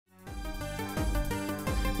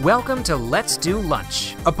Welcome to Let's Do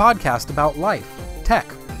Lunch, a podcast about life, tech,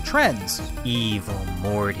 trends, Evil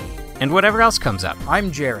Morty, and whatever else comes up.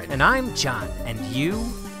 I'm Jared. And I'm John, and you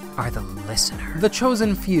are the listener. The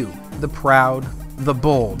chosen few, the proud, the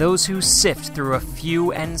bold. Those who sift through a few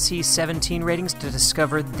NC-17 ratings to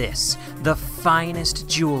discover this, the finest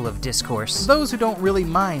jewel of discourse. Those who don't really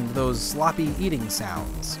mind those sloppy eating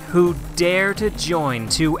sounds. Who dare to join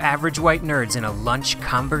two average white nerds in a lunch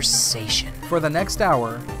conversation. For the next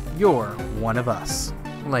hour, you're one of us.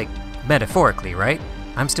 Like, metaphorically, right?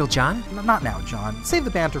 I'm still John? Not now, John. Save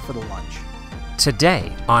the banter for the lunch.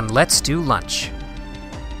 Today on Let's Do Lunch.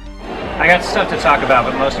 I got stuff to talk about,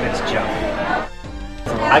 but most of it's junk.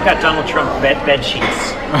 I got Donald Trump bed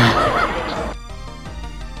sheets.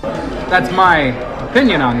 That's my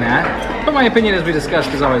opinion on that. But my opinion, as we discussed,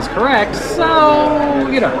 is always correct, so,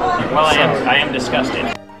 you know. Well, I am disgusted.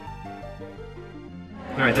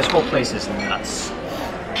 Alright, this whole place is nuts.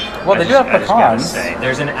 Well, they do have I just gotta pecans. say,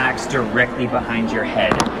 there's an axe directly behind your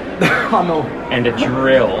head, Oh, no. and a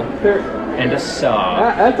drill, and a saw.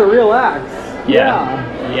 That's a real axe.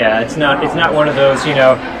 Yeah, it's not one of those,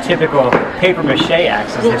 typical paper mache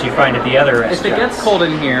axes that you find at the other restaurants. If it gets cold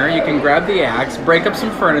in here, you can grab the axe, break up some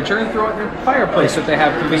furniture, and throw it in the fireplace that they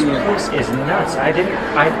have convenient. This is nuts.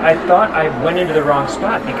 I thought I went into the wrong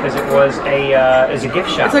spot because it was a gift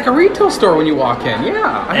shop. It's like a retail store when you walk in.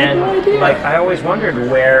 Yeah, I had no idea. I always wondered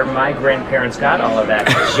where my grandparents got all of that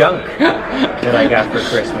junk that I got for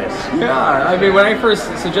Christmas. Yeah, I mean, when I first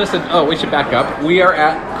suggested, we should back up. We are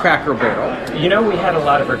at Cracker Barrel. We had a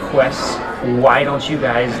lot of requests. Why don't you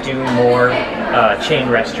guys do more chain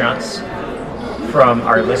restaurants from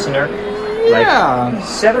our listener? Yeah. Like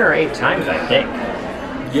 7 or 8 times, I think.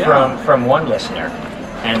 Yeah. From one listener.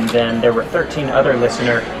 And then there were 13 other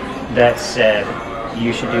listeners that said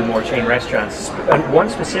you should do more chain restaurants. And one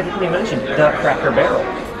specifically mentioned the Cracker Barrel.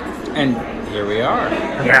 And here we are.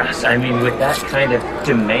 Yes, I mean, with that kind of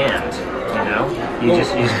demand, you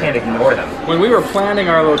just can't ignore them. When we were planning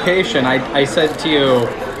our location, I said to you,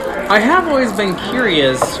 I have always been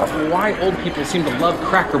curious why old people seem to love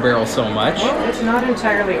Cracker Barrel so much. Well, it's not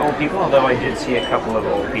entirely old people, although I did see a couple of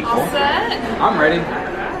old people. All set? I'm ready.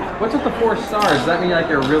 What's with the 4 stars? Does that mean like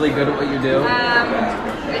you're really good at what you do?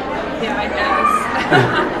 Yeah, I guess.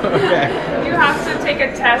 Okay. You have to take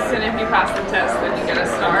a test, and if you pass the test, then you get a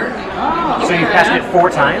star. Oh. So you passed it 4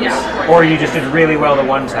 times? Yeah. Or you just did really well the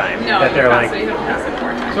one time? No, that you they're pass like, it, you have to pass it 4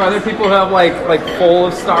 times. So are there people who have like full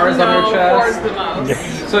of stars on their chest? 4 is the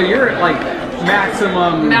most. So you're like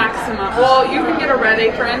maximum. Maximum. Well, you can get a red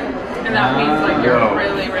apron, and that means like you're Oh.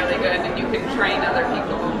 really, really good, and you can train other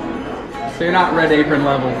people. So you're not red apron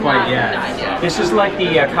level quite yet. Not yet. This is like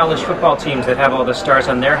the college football teams that have all the stars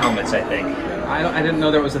on their helmets, I think. I didn't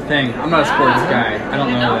know there was a thing. I'm not a sports guy. I don't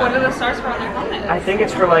know What that. are the stars for on your helmet? I think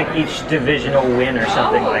it's for like each divisional win or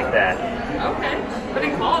something like that. Okay. But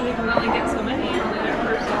in college, you can only get so many, and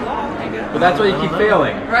they're for so long, I guess. But that's why you keep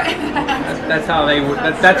failing. Right. That's how they.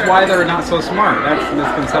 That's why they're not so smart. That's the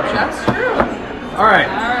misconception. That's true. All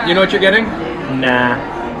right. You know what you're getting? Nah.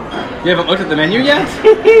 You haven't looked at the menu yet?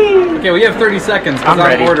 Okay, we have 30 seconds because I'm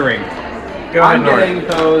ready. ordering. Go ahead I'm and order. getting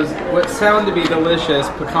those what sound to be delicious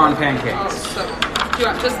pecan pancakes. So, do you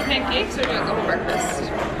want just pancakes or do you want the whole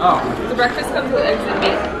breakfast? Oh, The breakfast comes with eggs and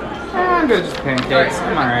meat. I'm good. Just pancakes.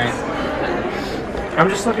 I'm all right. I'm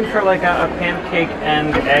just looking for like a pancake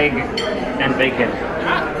and egg and bacon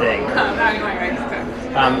thing. How do you want your eggs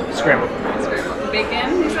cooked? Scrambled.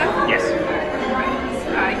 Bacon, you said? Yes.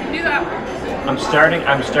 I can do that. I'm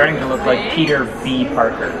starting to look like Peter B.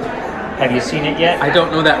 Parker. Have you seen it yet? I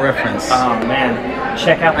don't know that reference. Oh man,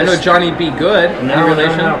 check out I this. know Johnny B. Good. No, Any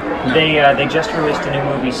relation? no. They just released a new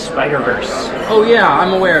movie, Spiderverse, Oh yeah,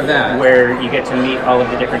 I'm aware of that. where you get to meet all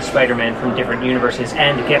of the different Spider-Men from different universes,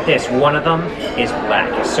 and get this, one of them is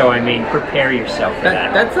black. So I mean, prepare yourself for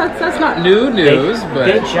that. That's not new news, but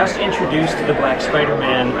They just introduced the Black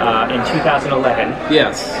Spider-Man in 2011.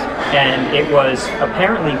 yes. And it was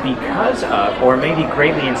apparently because of, or maybe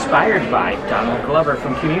greatly inspired by, Donald Glover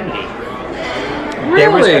from Community. Really?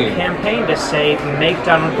 There was a campaign to say, make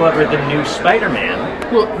Donald Glover the new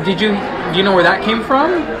Spider-Man. Well, do you know where that came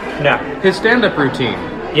from? No. His stand-up routine.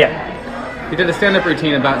 Yeah. He did a stand-up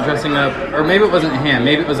routine about dressing up, or maybe it wasn't him,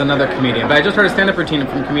 maybe it was another comedian. But I just heard a stand-up routine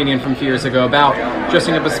from a comedian from a few years ago about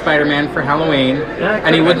dressing up as Spider-Man for Halloween,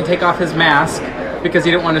 and he wouldn't take off his mask because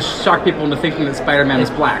he didn't want to shock people into thinking that Spider-Man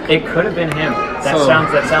is black. It could have been him. That So-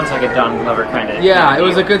 sounds like a Donald Glover kind of. Yeah, it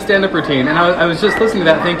was a good stand-up routine, and I was just listening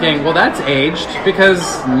to that thinking, well, that's aged,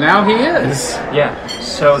 because now he is. Yeah.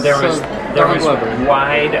 So there was there was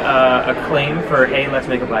wide acclaim for, hey, let's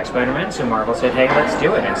make a Black Spider-Man. So Marvel said, hey, let's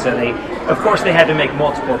do it. And so of course, they had to make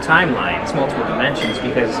multiple timelines, multiple dimensions,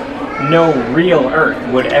 because no real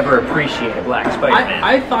Earth would ever appreciate a Black Spider-Man.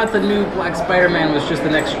 I thought the new Black Spider-Man was just the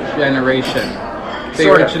next generation. The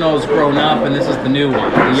Sort of. original is grown up, and this is the new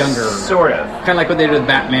one, the younger. Sort of. Kind of like what they did with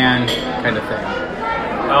Batman, kind of thing.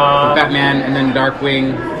 Batman and then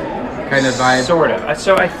Darkwing, kind of vibe. Sort of.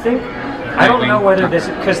 So I think, I don't know whether this,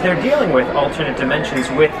 because they're dealing with alternate dimensions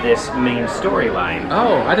with this main storyline.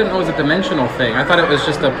 Oh, I didn't know it was a dimensional thing. I thought it was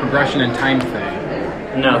just a progression in time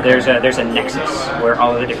thing. No, there's a nexus where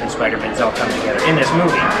all of the different Spider-Mans all come together in this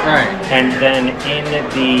movie. Right. And then in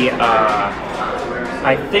the,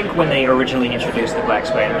 I think when they originally introduced the Black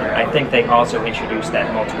Spider-Man, I think they also introduced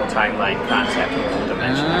that multiple timeline concept, multiple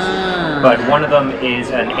dimensions. But one of them is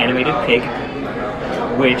an animated pig,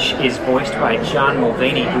 which is voiced by John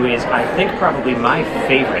Mulvaney, who is, I think, probably my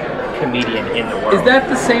favorite comedian in the world. Is that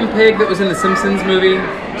the same pig that was in the Simpsons movie?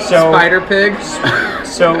 So, Spider Pig?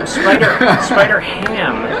 So Spider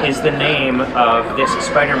Ham is the name of this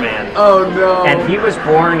Spider-Man. Oh no. And he was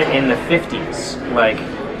born in the 50s. Like,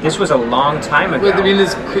 this was a long time ago. I mean,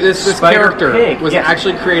 this character Pig, was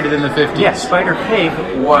actually created in the 50s. Yes, Spider Pig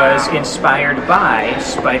was inspired by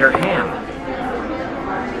Spider Ham.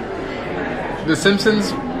 The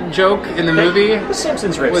Simpsons joke in the movie The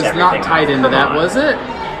Simpsons rips was everything not tied into Come that, on. was it?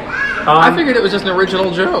 I figured it was just an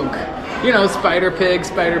original joke. You know, Spider Pig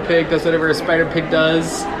does whatever a Spider Pig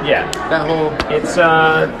does. Yeah. That whole... It's,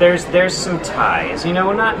 there's some ties. You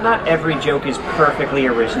know, not every joke is perfectly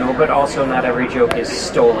original, but also not every joke is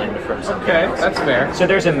stolen from something else. That's fair. So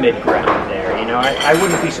there's a mid-ground there, you know. I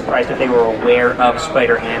wouldn't be surprised if they were aware of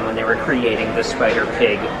Spider-Ham when they were creating the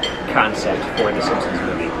Spider-Pig concept for the Simpsons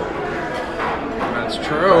movie. That's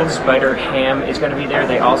true. Spider-Ham is going to be there.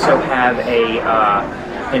 They also have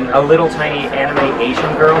a little tiny anime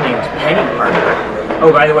Asian girl named Penny Parker.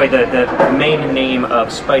 Oh, by the way, the main name of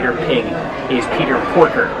Spider-Pig is Peter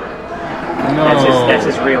Porker. No. That's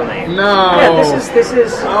his real name. No. Yeah, this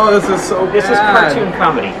is. Oh, this is so bad. This is cartoon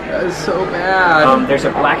comedy. That is so bad. There's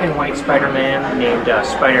a black and white Spider-Man named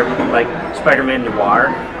Spider-Man Noir.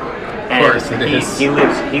 And of course it is. He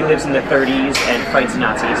lives in the 30s and fights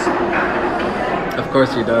Nazis. Of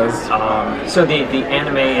course he does. So the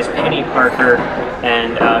anime is Penny Parker,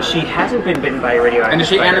 and she hasn't been bitten by a radioactive And is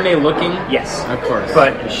she spider. anime looking? Yes. Of course.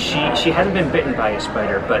 But she hasn't been bitten by a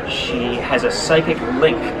spider, but she has a psychic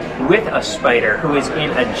link with a spider who is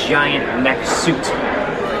in a giant mech suit.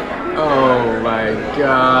 Oh my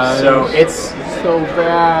god. So it's so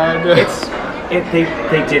bad.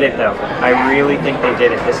 They did it though. I really think they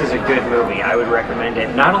did it. This is a good movie. I would recommend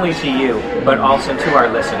it not only to you, but also to our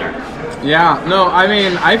listener. Yeah, no, I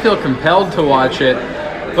mean, I feel compelled to watch it,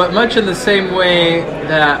 but much in the same way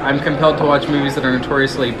that I'm compelled to watch movies that are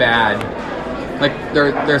notoriously bad. Like,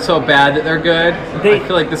 they're so bad that they're good. I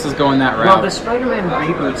feel like this is going that route. Well, the Spider-Man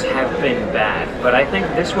reboots have been bad, but I think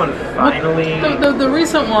this one finally... The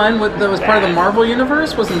recent one that was part of the Marvel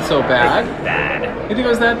Universe wasn't so bad. Bad. You think it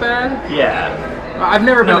was that bad? Yeah. I've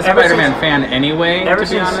never been a Spider-Man fan anyway, to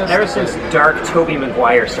be honest. Ever since Dark Tobey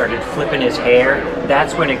Maguire started flipping his hair,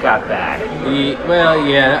 that's when it got bad.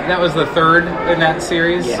 That was the third in that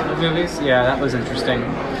series of movies. Yeah, that was interesting.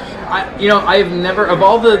 I've never, of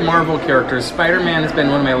all the Marvel characters, Spider-Man has been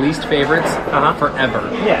one of my least favorites forever.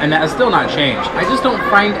 Yeah. And that has still not changed. I just don't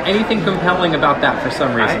find anything compelling about that for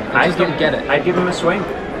some reason. I just don't get it. I'd give him a swing.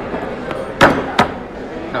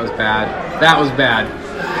 That was bad.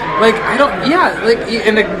 Like,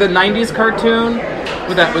 in the 90s cartoon,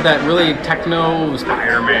 with that really techno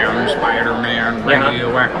Spider-Man,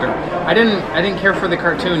 radioactive. I didn't care for the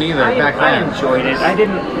cartoon either back then. I enjoyed it. I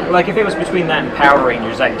didn't, like, if it was between that and Power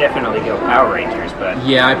Rangers, I'd definitely go Power Rangers, but...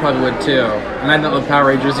 Yeah, I probably would too. And I don't love Power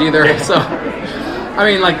Rangers either, so... I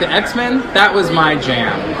mean, like, the X-Men, that was my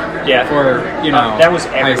jam. Yeah. For, that was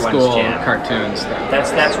high everyone's school jam. Cartoon stuff.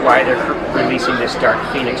 That's why they're releasing this Dark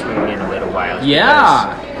Phoenix movie in a little while.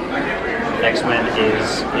 Yeah. X-Men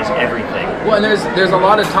is everything. Well, and there's a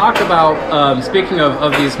lot of talk about, speaking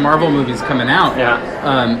of these Marvel movies coming out,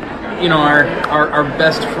 our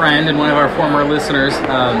best friend and one of our former listeners,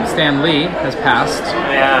 Stan Lee, has passed.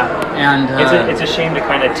 Yeah. And it's a shame to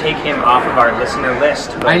kind of take him off of our listener list.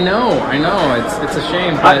 But I know, it's a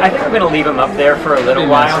shame. But I think I'm going to leave him up there for a little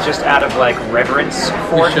while, just out of, like, reverence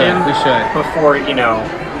for him. We should. Before,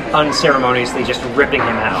 unceremoniously just ripping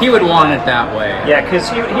him out. He would want it that way. Yeah, because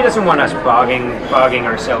he doesn't want us bogging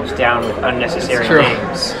ourselves down with unnecessary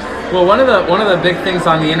names. Well, one of the big things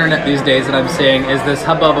on the internet these days that I'm seeing is this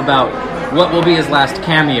hubbub about what will be his last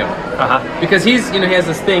cameo. Uh-huh. Because he has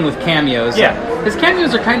this thing with cameos. Yeah. His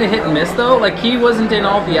cameos are kind of hit and miss, though. Like, he wasn't in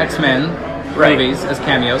all the X-Men movies as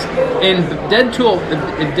cameos. In Deadpool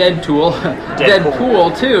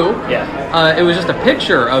 2, it was just a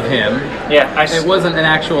picture of him. Yeah, it wasn't an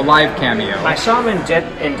actual live cameo. I saw him in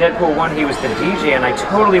Deadpool 1, he was the DJ, and I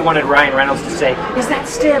totally wanted Ryan Reynolds to say, "Is that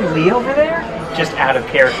Stan Lee over there?" Just out of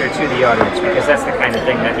character to the audience, because that's the kind of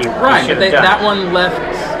thing that he should have done. That one left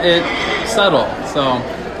it subtle, so...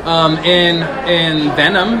 in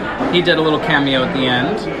Venom, he did a little cameo at the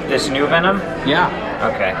end. This new Venom? Yeah.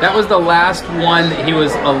 Okay. That was the last one that he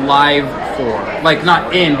was alive for. Like,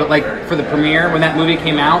 not in, but like for the premiere, when that movie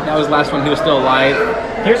came out, that was the last one he was still alive.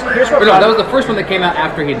 Here's what that was the first one that came out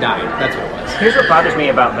after he died. That's what it was. Here's what bothers me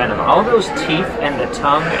about Venom. All those teeth and the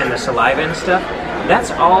tongue and the saliva and stuff, that's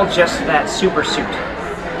all just that super suit.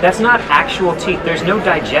 That's not actual teeth. There's no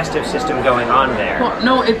digestive system going on there. Well,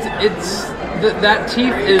 no, that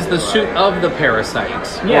teeth is the suit of the parasite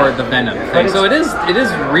or the venom thing. So it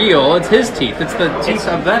is real. It's his teeth. It's the teeth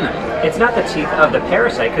of Venom. It's not the teeth of the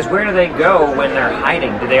parasite, because where do they go when they're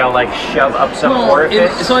hiding? Do they all like shove up some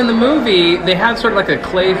orifice? So in the movie, they have sort of like a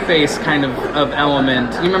Clayface kind of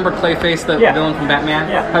element. You remember Clayface, the villain from Batman?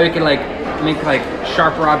 Yeah. How he could like make like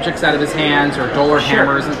sharper objects out of his hands or duller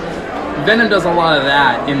hammers. Venom does a lot of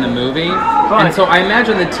that in the movie, and so I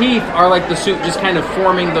imagine the teeth are like the suit, just kind of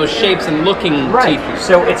forming those shapes and looking teethy.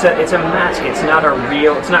 So it's a mask. It's not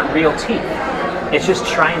real teeth. It's just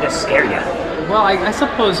trying to scare you. Well, I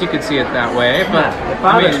suppose you could see it that way, but it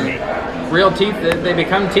bothers me. Real teeth, they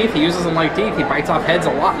become teeth. He uses them like teeth. He bites off heads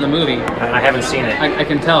a lot in the movie. I haven't seen it. I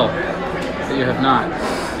can tell that you have not.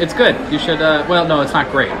 It's good. You should. Well, no, it's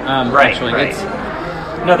not great. Actually,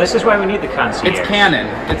 No, this is why we need the concierge. It's canon.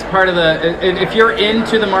 It's part of the... If you're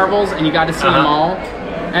into the Marvels and you got to see them all,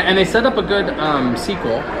 and they set up a good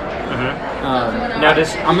sequel. Now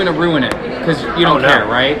I'm going to ruin it, because you don't care,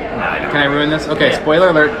 right? No, I don't. Can I ruin this? Okay, spoiler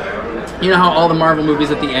alert. You know how all the Marvel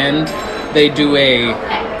movies at the end, they do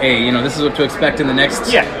this is what to expect in the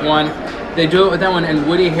next one? They do it with that one, and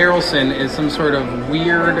Woody Harrelson is some sort of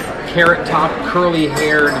weird, carrot-top,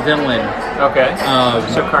 curly-haired villain. Okay.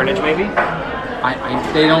 So Carnage, maybe?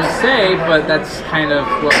 They don't say, but that's kind of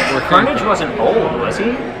what we're Carnage thinking. wasn't old, was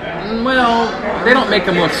he? Well, they don't make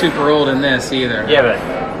him look super old in this either. Yeah, but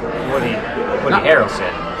Woody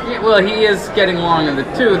Harrelson. Yeah, well, he is getting long in the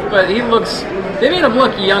tooth, but they made him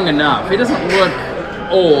look young enough. He doesn't look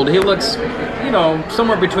old. He looks,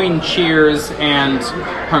 somewhere between Cheers and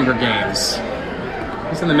Hunger Games.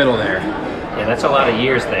 He's in the middle there. Yeah, that's a lot of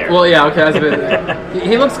years there. Well, yeah, okay, that's a bit...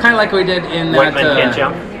 He looks kind of like we did in White that... Men Can't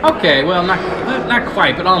Jump? Okay, well, not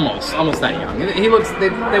quite, but almost that young. He looks... They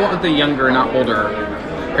went with the younger, not older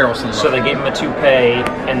Harrelson look. So they gave him a toupee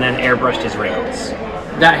and then airbrushed his wrinkles.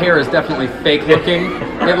 That hair is definitely fake looking.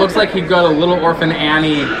 It looks like he got a Little Orphan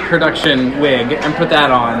Annie production wig and put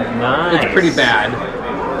that on. Nice. It's pretty bad.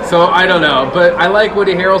 So, I don't know, but I like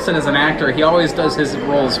Woody Harrelson as an actor. He always does his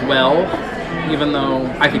roles well. Even though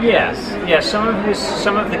I think some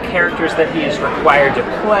of the characters that he is required to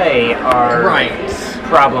play are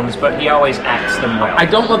problems, but he always acts them well. I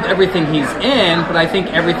don't love everything he's in, but I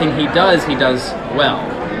think everything he does well.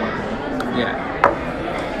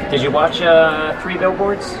 Yeah. Did you watch 3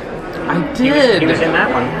 Billboards? I did. He was in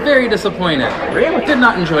that one. Very disappointed. Really? Did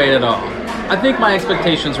not enjoy it at all. I think my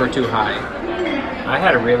expectations were too high. I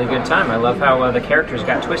had a really good time. I love how the characters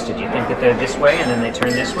got twisted. You think that they're this way, and then they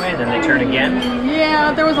turn this way, and then they turn again?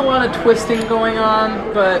 Yeah, there was a lot of twisting going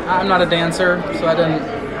on, but I'm not a dancer, so I didn't...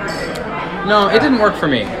 No, it didn't work for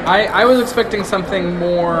me. I was expecting something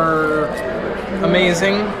more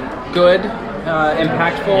amazing, good,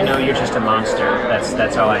 impactful. You're just a monster.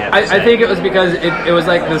 That's all I have to say. I think it was because it was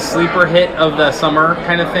like the sleeper hit of the summer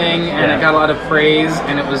kind of thing, and it got a lot of praise,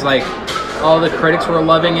 and it was like... All the critics were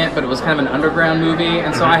loving it, but it was kind of an underground movie,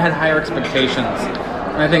 and so I had higher expectations.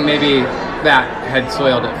 And I think maybe that had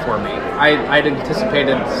soiled it for me. I'd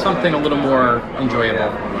anticipated something a little more enjoyable.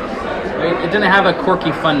 It didn't have a quirky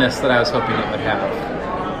funness that I was hoping it would have.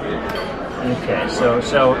 Okay,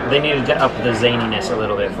 so they needed to up the zaniness a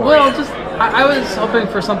little bit for you. Well, I was hoping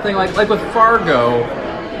for something like with Fargo.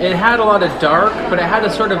 It had a lot of dark, but it had a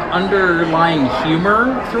sort of underlying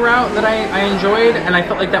humor throughout that I enjoyed, and I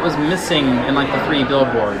felt like that was missing in like the 3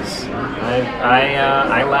 Billboards.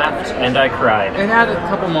 I laughed and I cried. It had a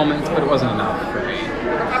couple moments, but it wasn't enough for me.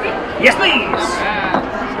 Yes, please! So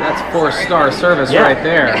that's 4-star service right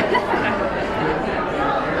there.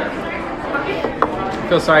 I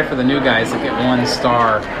feel sorry for the new guys that get 1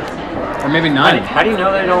 star, or maybe none. How do you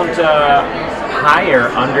know they don't hire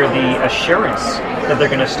under the assurance that they're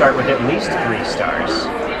going to start with at least 3 stars?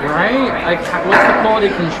 Right? Like, what's the quality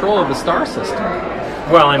control of the star system?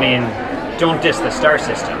 Well, I mean, don't diss the star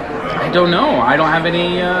system. I don't know. I don't have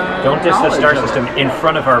any. Don't diss the star knowledge of system in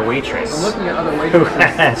front of our waitress. I'm looking at other Who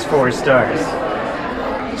waitresses. has 4 stars.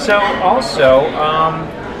 So also,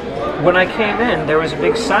 when I came in, there was a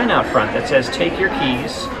big sign out front that says, take your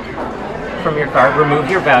keys from your car, remove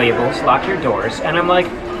your valuables, lock your doors. And I'm like,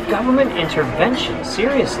 government intervention,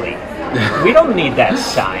 seriously. We don't need that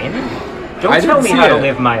sign. Don't tell me how to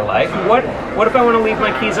live my life. What if I want to leave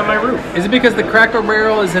my keys on my roof? Is it because the Cracker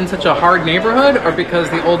Barrel is in such a hard neighborhood, or because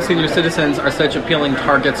the old senior citizens are such appealing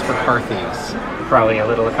targets for car thieves? Probably a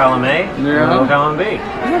little column A, a little column B.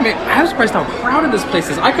 I mean, I was surprised how crowded this place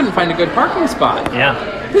is. I couldn't find a good parking spot. Yeah.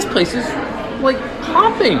 This place is, like,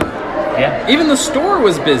 hopping. Yeah. Even the store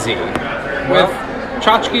was busy with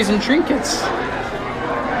tchotchkes and trinkets.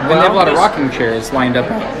 And they have a lot of rocking chairs lined up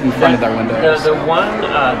in front of their windows.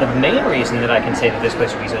 The main reason that I can say that this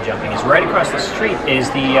place would be so jumping is right across the street is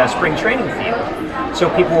the spring training field. So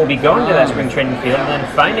people will be going to that spring training field and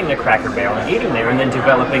then finding the Cracker Barrel and eating there and then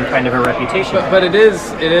developing kind of a reputation. But it is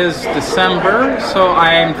December, so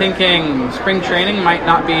I'm thinking spring training might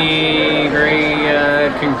not be very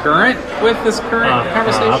concurrent with this current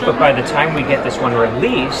conversation. But by the time we get this one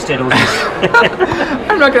released, it'll be...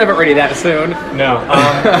 I'm not going to have it ready that soon. No.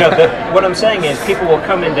 What I'm saying is people will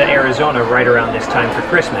come into Arizona right around this time for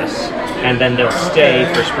Christmas, and then they'll stay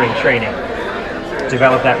for spring training,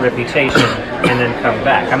 develop that reputation, and then come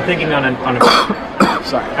back. I'm thinking on a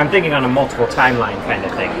Sorry. I'm thinking on a multiple timeline kind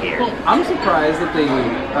of thing here. Well, I'm surprised that the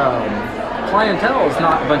clientele is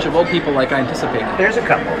not a bunch of old people like I anticipated. There's a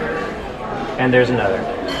couple, and there's another.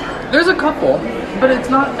 There's a couple, but it's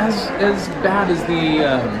not as bad as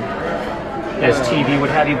the... As TV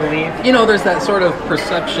would have you believe? You know, there's that sort of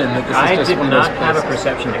perception that this is just one of those places. I did not have a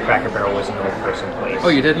perception that Cracker Barrel was an old person place. Oh,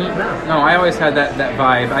 you didn't? No, I always had that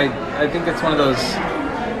vibe. I think it's one of those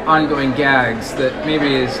ongoing gags that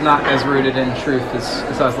maybe is not as rooted in truth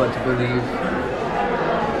as I was led to believe.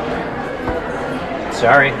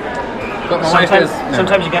 Sorry. But my wife is...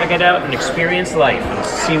 Sometimes you gotta get out and experience life and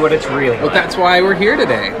see what it's really like. Well, that's why we're here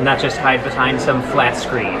today. Not just hide behind some flat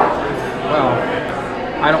screen. Well...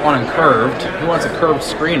 I don't want them curved. Who wants a curved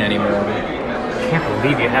screen anymore? I can't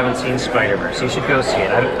believe you haven't seen Spiderverse. You should go see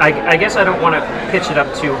it. I guess I don't want to pitch it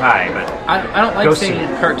up too high, but I don't like seeing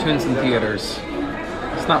cartoons in theaters.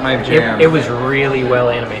 It's not my jam. It was really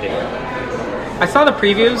well animated. I saw the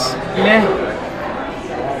previews. Meh.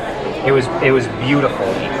 It was beautifully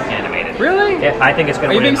animated. Really? I think it's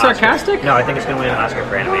going to win. Are you being an Oscar. sarcastic? No, I think it's going to win an Oscar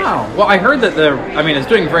for animation. Wow. Well, I heard that it's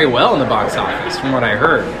doing very well in the box office, from what I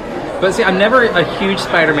heard. But see, I'm never a huge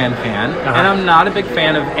Spider-Man fan, and I'm not a big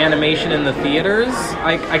fan of animation in the theaters.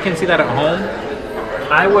 I can see that at home.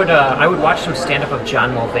 I would watch some stand-up of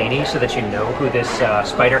John Mulvaney so that you know who this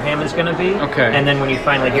Spider-Ham is going to be. Okay. And then when you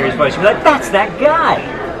finally hear his voice, you'll be like, that's that guy!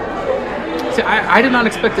 See, I did not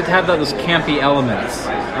expect it to have those campy elements.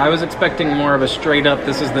 I was expecting more of a straight-up,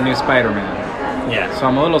 this is the new Spider-Man. Yeah. So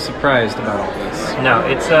I'm a little surprised about all this. No,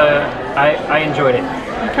 it's, I enjoyed it.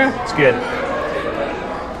 Okay. It's good.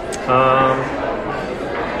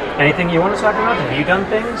 Anything you want to talk about? Have you done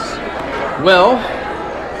things? Well,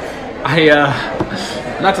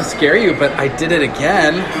 not to scare you, but I did it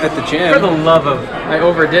again at the gym. For the love of... I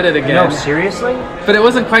overdid it again. No, seriously? But it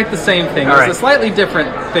wasn't quite the same thing. All it was a slightly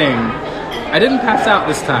different thing. I didn't pass out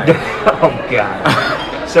this time. Oh,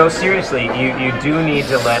 God. So, seriously, you do need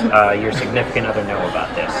to let your significant other know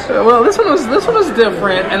about this. Well, this one was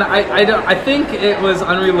different, and I think it was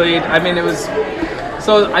unrelated. I mean, it was...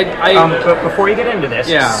 So but before you get into this,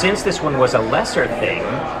 yeah. Since this one was a lesser thing,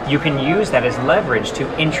 you can use that as leverage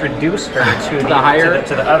to introduce her to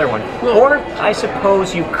the other one. Or I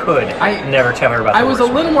suppose you could never tell her about. I was a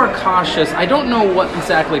little more cautious. I don't know what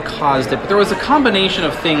exactly caused it, but there was a combination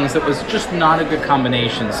of things that was just not a good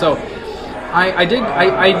combination. So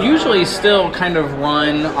I usually still kind of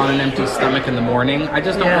run on an empty stomach in the morning. I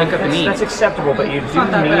just don't wake up and eat. That's acceptable, but you do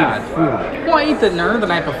need food. Well, I ate dinner the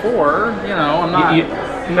night before. You know, I'm not...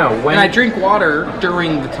 and I drink water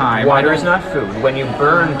during the time. Water is not food. When you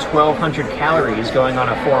burn 1,200 calories going on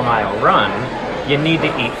a 4-mile run, you need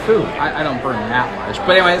to eat food. I don't burn that much.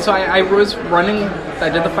 But anyway, so I was running... I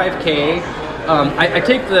did the 5K. I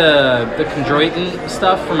take the chondroitin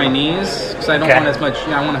stuff for my knees because I don't want as much.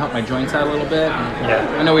 I want to help my joints out a little bit.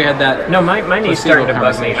 Yeah, I know we had that. No, my knee's starting to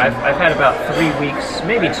bug me. I've had about 3 weeks,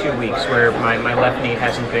 maybe 2 weeks, where my left knee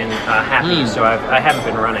hasn't been happy, so I haven't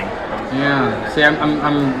been running. Yeah, see,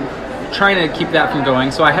 I'm trying to keep that from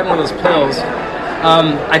going. So I had one of those pills.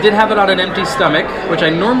 I did have it on an empty stomach, which I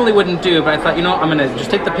normally wouldn't do, but I thought, I'm gonna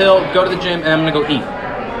just take the pill, go to the gym, and I'm gonna go eat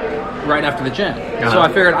right after the gym. So I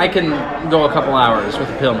figured I can go a couple hours with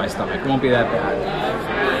a pill in my stomach. It won't be that bad.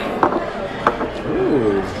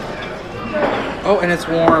 Oh, and it's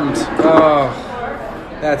warmed. Oh,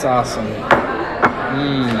 that's awesome.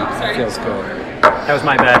 Sorry. Feels good. That was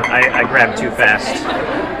my bad. I grabbed too fast.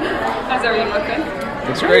 How's everything looking?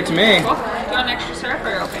 Looks great to me. Cool. Do you want extra syrup or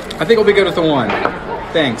you're okay? I think we'll be good with the one.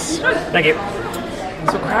 Thanks. Thank you.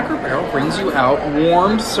 So Cracker Barrel brings you out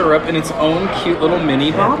warmed syrup in its own cute little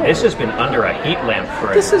mini bottle. It's just been under a heat lamp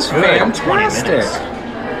for This is good 20 fantastic. minutes.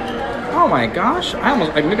 Oh my gosh.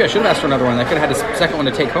 Maybe I should have asked for another one. I could have had a second one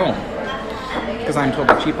to take home. Because I'm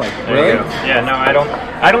totally cheap like that. There Really? you go. Yeah, no,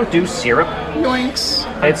 I don't do syrup. Yoinks.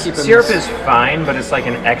 Syrup is fine, but it's like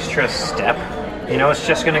an extra step. You know, it's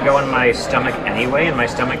just gonna go in my stomach anyway, and my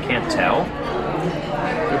stomach can't tell.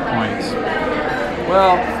 Good points.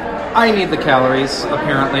 Well, I need the calories,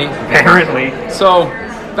 apparently. Apparently. So,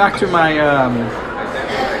 back to my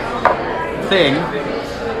thing.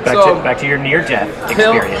 Back to your near-death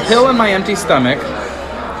experience. Pill in my empty stomach,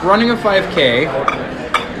 running a 5K,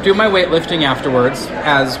 do my weightlifting afterwards,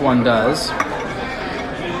 as one does,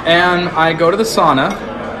 and I go to the sauna.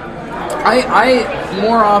 I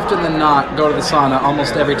more often than not go to the sauna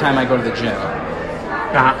almost every time I go to the gym.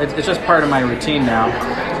 It's just part of my routine now.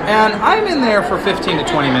 And I'm in there for 15 to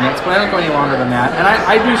 20 minutes, but I don't go any longer than that. And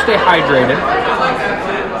I do stay hydrated.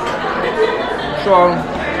 So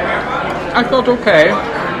I felt okay.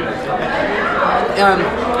 And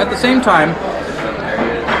at the same time,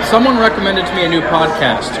 someone recommended to me a new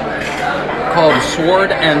podcast called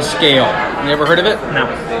Sword and Scale. You ever heard of it? No.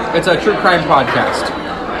 It's a true crime podcast.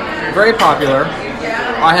 Very popular.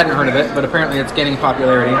 I hadn't heard of it, but apparently it's gaining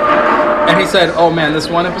popularity. And he said, oh man, this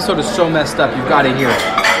one episode is so messed up, you've got to hear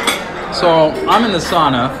it. So I'm in the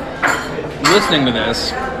sauna listening to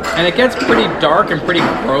this, and it gets pretty dark and pretty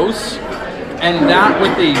gross. And that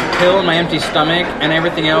with the pill in my empty stomach and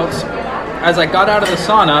everything else, as I got out of the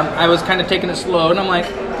sauna, I was kind of taking it slow, and I'm like,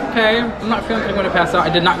 okay, I'm not feeling like I'm going to pass out. I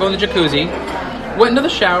did not go in the jacuzzi. Went into the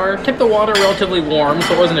shower, kept the water relatively warm,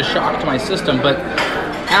 so it wasn't a shock to my system. But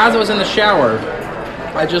as I was in the shower,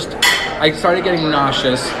 I started getting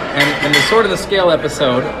nauseous. And the Sword of the Scale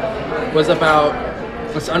episode was about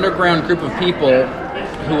this underground group of people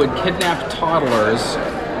who would kidnap toddlers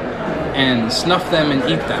and snuff them and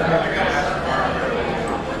eat them.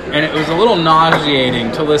 And it was a little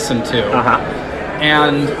nauseating to listen to.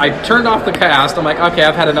 And I turned off the cast. I'm like, okay,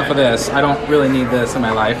 I've had enough of this. I don't really need this in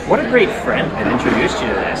my life. What a great friend that introduced you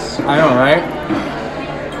to this. I know, right?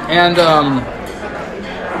 And,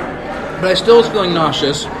 but I still was feeling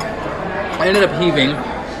nauseous. I ended up heaving.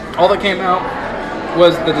 All that came out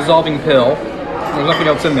was the dissolving pill. There was nothing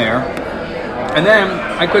else in there. And then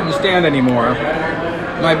I couldn't stand anymore.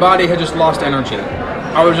 My body had just lost energy.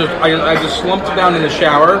 I just slumped down in the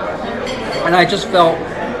shower, and I just felt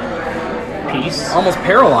Peace. almost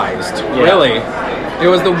paralyzed, really. It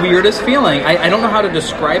was the weirdest feeling. I don't know how to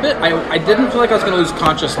describe it. I didn't feel like I was going to lose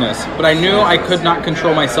consciousness, but I knew I could not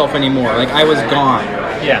control myself anymore. Like, I was gone.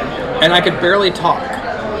 Yeah. And I could barely talk.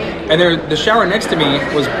 And the shower next to me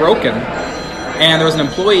was broken, and there was an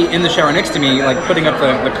employee in the shower next to me, like, putting up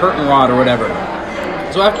the curtain rod or whatever.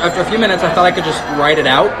 So after a few minutes, I thought I could just ride it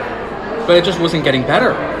out, but it just wasn't getting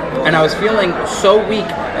better. And I was feeling so weak,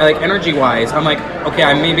 like energy-wise. I'm like,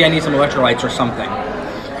 okay, maybe I need some electrolytes or something.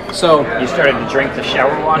 So You started to drink the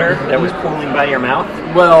shower water that was pooling by your mouth?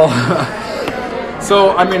 well,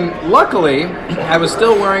 so I mean, luckily, I was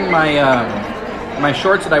still wearing my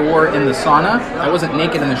shorts that I wore in the sauna. I wasn't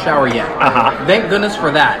naked in the shower yet. Thank goodness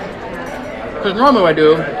for that. Because normally what I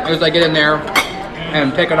do is I get in there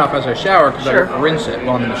and take it off as I shower because I rinse it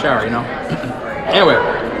while I'm in the shower, you know? Anyway,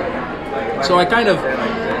 so I kind of,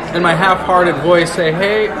 in my half-hearted voice, say,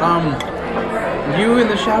 hey, you in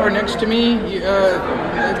the shower next to me,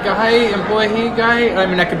 employee guy? I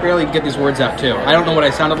mean, I could barely get these words out, too. I don't know what I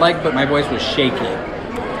sounded like, but my voice was shaky.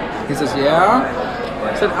 He says, yeah?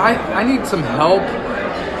 I said, I need some help.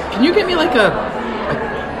 Can you get me like a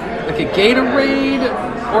Gatorade?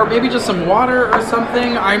 Or maybe just some water or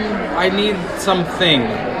something? I need something.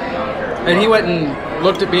 And he went and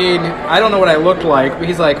looked at me, and I don't know what I looked like, but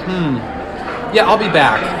he's like, yeah, I'll be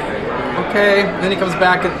back. Okay. And then he comes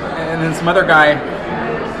back, and then some other guy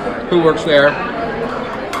who works there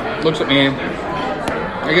looks at me.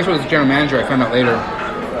 I guess it was the general manager, I found out later.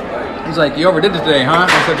 He's like, you overdid it today, huh?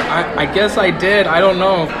 I said, I guess I did. I don't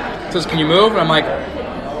know. He says, can you move? And I'm like,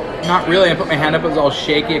 not really. I put my hand up. It was all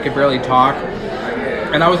shaky. I could barely talk.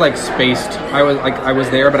 And I was like spaced. I was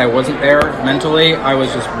there, but I wasn't there mentally. I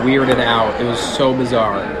was just weirded out. It was so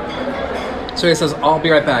bizarre. So he says, I'll be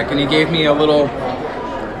right back. And he gave me a little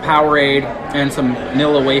Powerade and some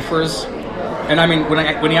Nilla wafers. And I mean,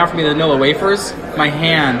 when he offered me the Nilla wafers, my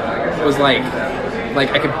hand was like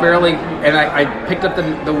Like, I could barely, and I picked up the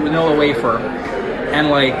vanilla wafer, and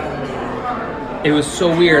like, it was so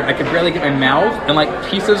weird. I could barely get my mouth, and like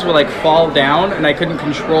pieces would like fall down, and I couldn't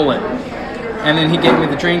control it. And then he gave me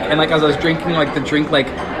the drink, and like as I was drinking, like the drink like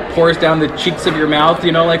pours down the cheeks of your mouth,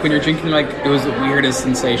 you know, like when you're drinking, like it was the weirdest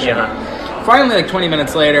sensation. Yeah. Finally, like 20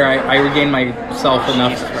 minutes later, I regained myself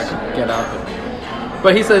enough to get up.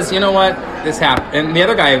 But he says, you know what, this happened. And the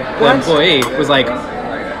other guy, the employee, was like,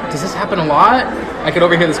 does this happen a lot? I could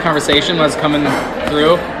overhear this conversation when I was coming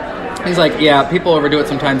through. He's like, yeah, people overdo it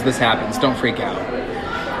sometimes. This happens. Don't freak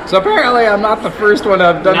out. So apparently I'm not the first one to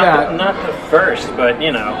have done that. Not the first, but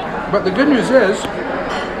you know. But the good news is,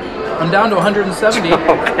 I'm down to 170.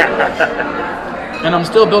 And I'm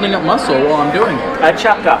still building up muscle while I'm doing it. I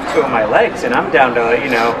chopped off 2 of my legs and I'm down to,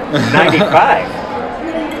 95.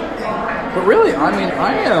 But really, I mean,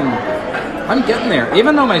 I'm getting there.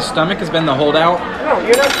 Even though my stomach has been the holdout. No,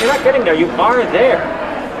 you're not getting there. You are there.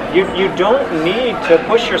 You don't need to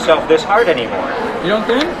push yourself this hard anymore. You don't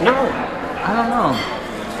think? No. I don't know.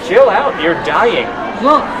 Chill out. You're dying.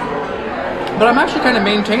 Well, but I'm actually kind of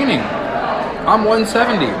maintaining. I'm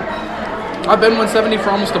 170. I've been 170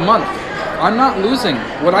 for almost a month. I'm not losing.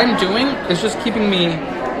 What I'm doing is just keeping me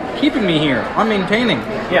here. I'm maintaining.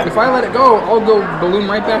 Yeah. If I let it go, I'll go balloon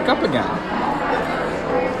right back up again.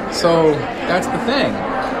 So that's the thing.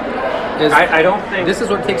 I don't think this is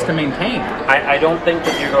what it takes to maintain. I don't think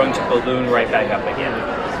that you're going to balloon right back up again.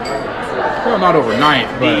 Well, not overnight,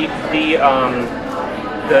 but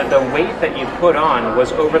the weight that you put on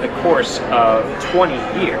was over the course of 20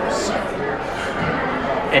 years,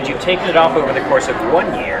 and you've taken it off over the course of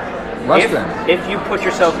 1 year. If you put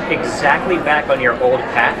yourself exactly back on your old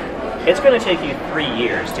path, it's going to take you 3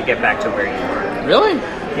 years to get back to where you were. Really?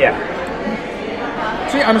 Yeah.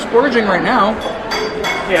 See, I'm splurging right now.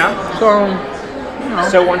 Yeah. So,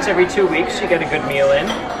 So once every 2 weeks, you get a good meal in.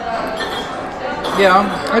 Yeah,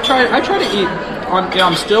 I try to eat on.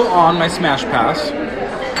 I'm still on my Smash Pass,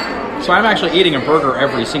 so I'm actually eating a burger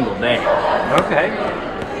every single day. Okay.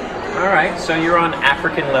 All right. So you're on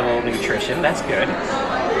African level nutrition. That's good.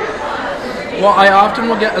 Well, I often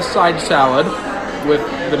will get a side salad with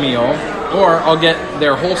the meal, or I'll get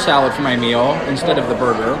their whole salad for my meal instead of the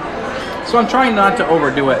burger. So I'm trying not to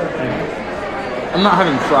overdo it. I'm not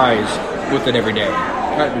having fries with it every day.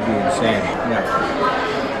 That would be insane.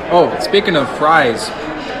 Yeah. Oh, speaking of fries,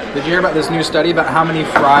 did you hear about this new study about how many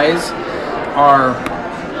fries are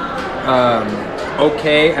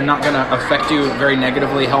okay and not going to affect you very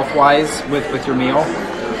negatively health-wise with your meal?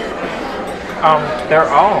 They're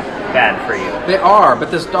all bad for you. They are,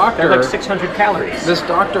 but this doctor... They're like 600 calories. This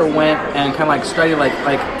doctor went and kind of like studied like,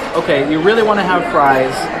 okay, you really want to have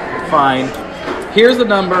fries, fine. Here's the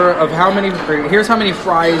number of here's how many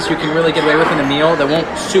fries you can really get away with in a meal that won't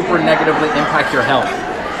super negatively impact your health.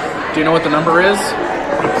 Do you know what the number is?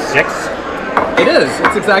 6? It is.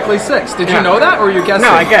 It's exactly 6. Did you know that, or are you guessing?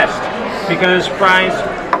 No, I guessed. Because fries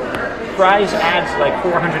adds like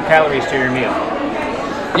 400 calories to your meal.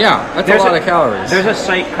 Yeah, that's a lot of calories. There's a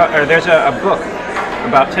site, there's a book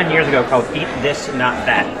about 10 years ago called Eat This, Not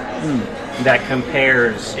That, that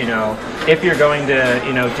compares, if you're going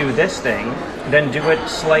to, do this thing, then do it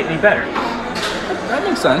slightly better. That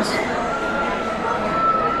makes sense.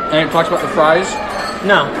 And it talks about the fries?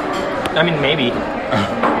 No. I mean, maybe.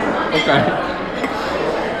 Okay.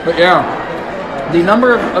 But yeah, the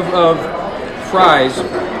number of fries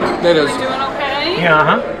that is... Doing okay? Yeah,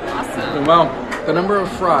 uh-huh. Awesome. Well, the number of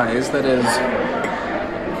fries that is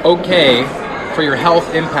okay for your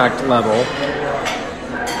health impact level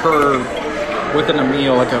within a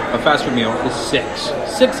meal, like a fast food meal, is 6.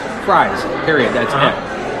 6 fries, period. That's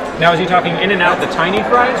it. Now, is he talking In-N-Out, the tiny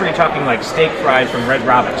fries, or are you talking like steak fries from Red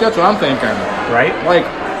Robin? That's what I'm thinking. Right? Like,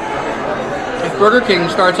 if Burger King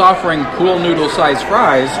starts offering pool noodle sized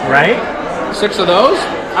fries, right? 6 of those,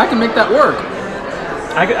 I can make that work.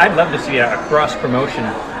 I'd love to see a cross promotion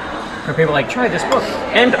for people like, try this book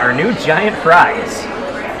and our new giant fries.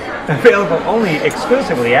 Available only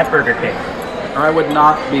exclusively at Burger King. I would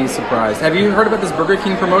not be surprised. Have you heard about this Burger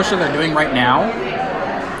King promotion they're doing right now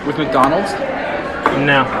with McDonald's?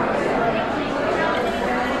 No.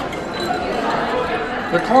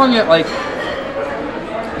 They're calling it like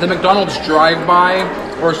the McDonald's drive-by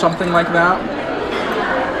or something like that.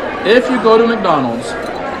 If you go to McDonald's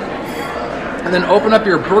and then open up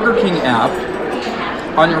your Burger King app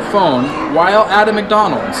on your phone while at a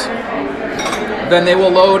McDonald's, then they will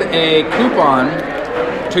load a coupon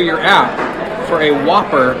to your app for a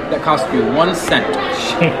Whopper that costs you 1 cent.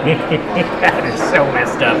 That is so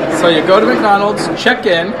messed up. So you go to McDonald's, check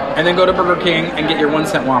in, and then go to Burger King and get your 1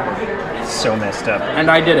 cent Whopper. It's so messed up. And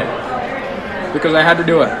I did it. because I had to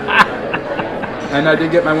do it. And I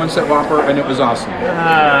did get my 1-cent Whopper, and it was awesome.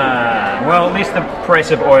 Well, at least the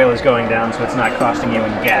price of oil is going down, so it's not costing you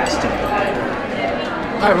in gas to do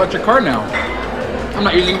that. I have an electric car now. I'm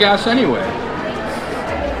not using gas anyway.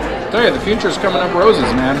 I tell you, the future's coming up roses,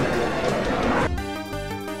 man.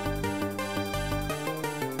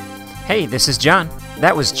 Hey, this is John.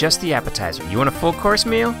 That was just the appetizer. You want a full course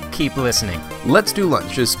meal? Keep listening. Let's Do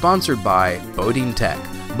Lunch is sponsored by Bodine Tech.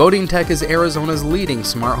 Bodine Tech is Arizona's leading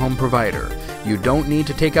smart home provider. You don't need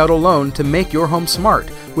to take out a loan to make your home smart.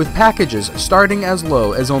 With packages starting as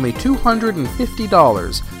low as only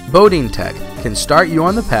 $250, Bodine Tech can start you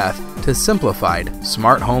on the path to simplified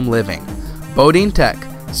smart home living. Bodine Tech,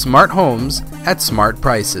 smart homes at smart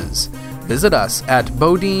prices. Visit us at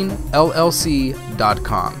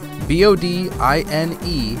bodinellc.com.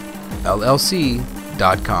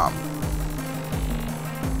 BODINELLC.com.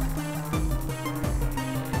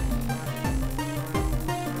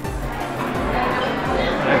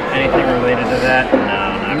 Anything related to that? No,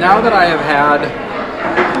 not Now really. that I have had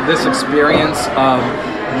this experience of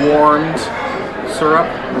warmed syrup,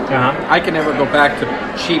 I can never go back to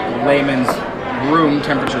cheap layman's room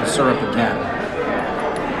temperature syrup again.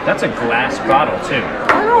 That's a glass bottle, too.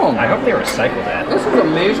 I know. I hope they recycle that. This is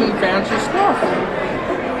amazing fancy stuff.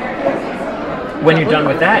 When you're done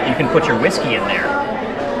with that, you can put your whiskey in there.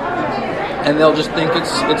 And they'll just think it's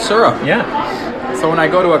syrup. Yeah. So when I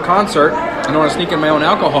go to a concert, I don't want to sneak in my own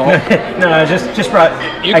alcohol. No, I just brought...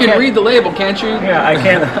 You can read the label, can't you? Yeah, I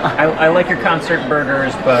can't... I like your concert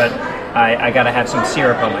burgers, but I gotta have some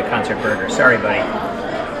syrup on my concert burger. Sorry, buddy.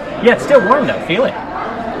 Yeah, it's still warm, though. Feel it.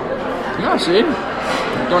 Yeah, see?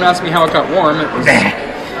 Don't ask me how it got warm.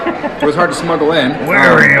 It was hard to smuggle in. Where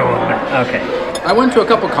are you? Okay. I went to a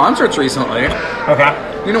couple concerts recently. Okay.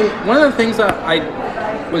 You know, one of the things that I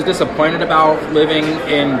was disappointed about living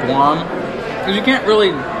in Guam is you can't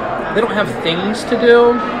really... They don't have things to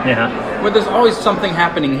do. Yeah. But there's always something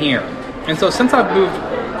happening here. And so since I've moved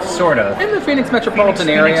Sort of. in the Phoenix metropolitan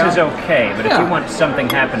area... Phoenix is okay, but if Yeah. you want something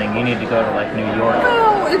happening, you need to go to, like, New York.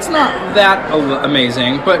 Well, it's not that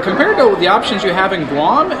amazing, but compared to the options you have in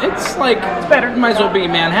Guam, it's like... It's better. It might as well be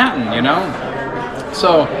Manhattan, you know?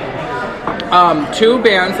 So, two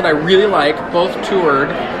bands that I really like both toured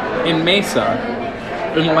in Mesa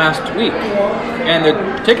in the last week. And the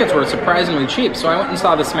tickets were surprisingly cheap, so I went and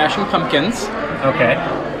saw the Smashing Pumpkins Okay.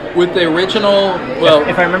 with the original... Well,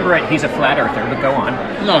 If I remember right, he's a flat earther, but go on.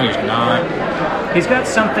 no, he's not. He's got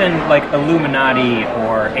something like Illuminati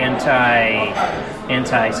or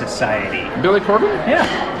anti-society. Billy Corgan? Yeah.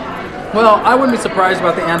 Well, I wouldn't be surprised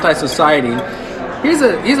about the anti-society. He's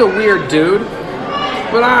a weird dude,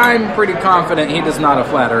 but I'm pretty confident he is not a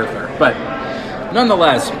flat earther. But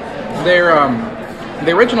nonetheless,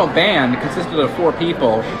 the original band consisted of 4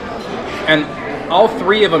 people, and all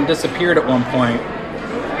 3 of them disappeared at one point,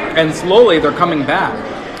 and slowly they're coming back.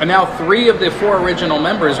 And now 3 of the 4 original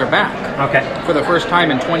members are back Okay. for the first time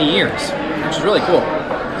in 20 years, which is really cool.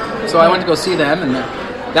 So I went to go see them, and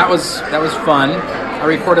that was fun. I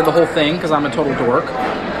recorded the whole thing because I'm a total dork.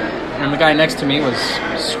 And the guy next to me was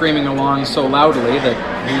screaming along so loudly that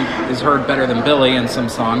he is heard better than Billy in some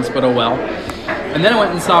songs, but oh well. And then I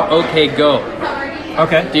went and saw OK Go.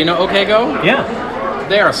 Okay. Do you know OK Go? Yeah.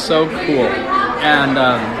 They are so cool. And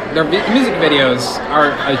their music videos are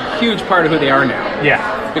a huge part of who they are now.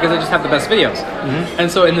 Yeah. Because they just have the best videos. And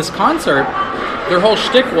so in this concert, their whole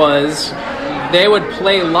shtick was they would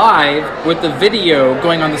play live with the video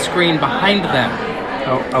going on the screen behind them.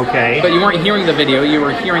 Oh, okay. But you weren't hearing the video, you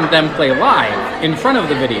were hearing them play live in front of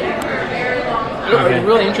the video. It was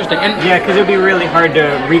really interesting. And Yeah, because it would be really hard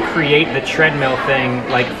to recreate the treadmill thing,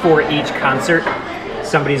 like, for each concert.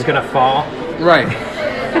 Somebody's gonna fall right.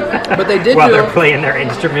 But they did while they're playing their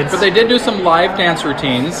instruments. But they did do some live dance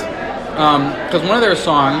routines. Because one of their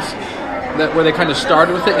songs where they kind of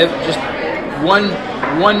started with it just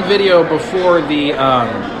one video before the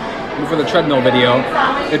treadmill video,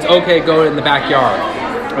 it's OK Go in the backyard,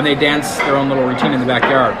 and they dance their own little routine in the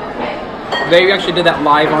backyard. They actually did that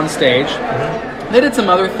live on stage. They did some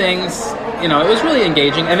other things. You know, it was really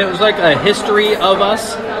engaging, and it was like a history of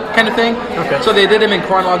us kind of thing. Okay. So they did them in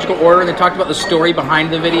chronological order. They talked about the story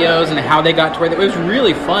behind the videos and how they got to where they... It was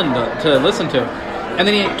really fun to listen to. And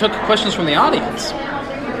then he took questions from the audience.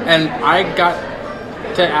 And I got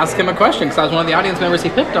to ask him a question because I was one of the audience members he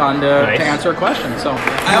picked on to answer a question. So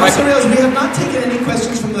I also realized we have not taken any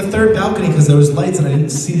questions from the third balcony because there was lights and I didn't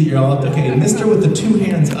see that you're all up. Okay, Mister with the 2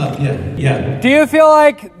 hands up. Yeah. Do you feel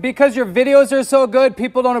like because your videos are so good,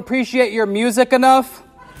 people don't appreciate your music enough?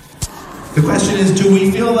 The question is, do we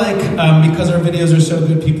feel like because our videos are so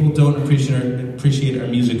good, people don't appreciate our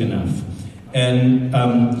music enough? And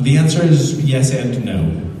the answer is yes and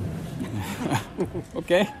no.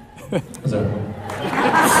 Okay. What's that?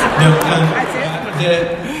 No,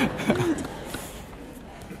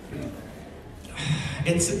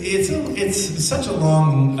 it's such a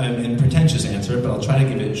long and pretentious answer, but I'll try to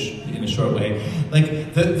give it in a short way.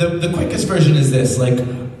 Like the quickest version is this: like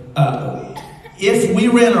if we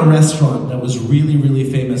ran a restaurant that was really, really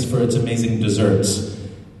famous for its amazing desserts,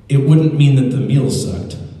 it wouldn't mean that the meals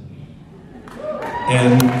sucked.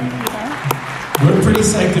 And we're pretty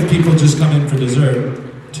psyched if people just come in for dessert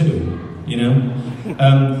too. You know,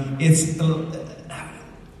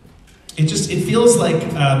 it feels like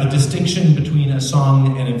the distinction between a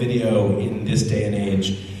song and a video in this day and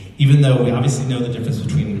age, even though we obviously know the difference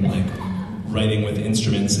between like writing with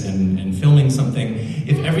instruments and filming something.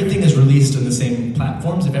 If everything is released on the same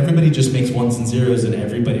platforms, if everybody just makes ones and zeros and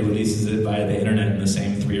everybody releases it via the internet in the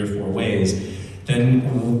same 3 or 4 ways, then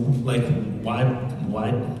like why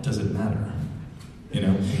does it matter? You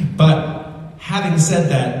know, but. Having said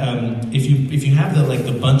that, if you have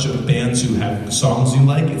the bunch of bands who have songs you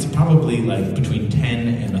like, it's probably like between 10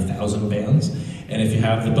 and 1,000 bands. And if you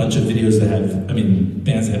have the bunch of videos that have,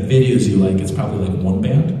 bands that have videos you like, it's probably like 1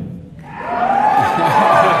 band.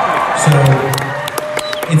 So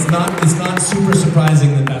it's not super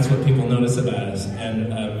surprising that that's what people notice about us,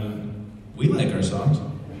 and we like our songs.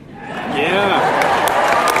 Yeah.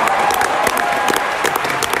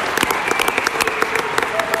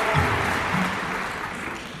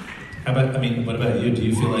 What about you? Do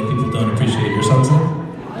you feel like people don't appreciate your songs now?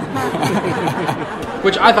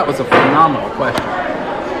 Which I thought was a phenomenal question.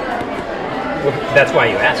 Well, that's why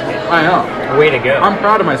you asked it. I know. Way to go. I'm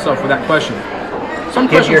proud of myself for that question.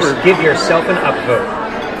 Give yourself an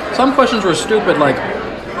upvote. Some questions were stupid, like,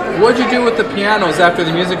 what'd you do with the pianos after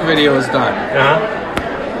the music video is done?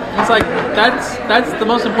 Uh-huh. It's like, that's the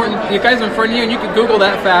most important. You guys in front of you, and you can Google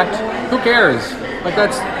that fact. Who cares? Like,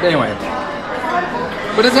 anyway.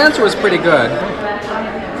 But his answer was pretty good.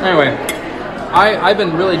 Anyway, I've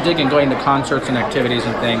been really digging going to concerts and activities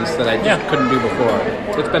and things that I just couldn't do before.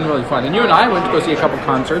 It's been really fun. And you and I went to go see a couple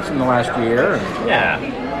concerts in the last year. Yeah.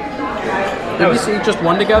 Did we see just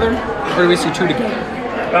one together? Or did we see 2 together?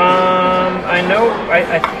 I know.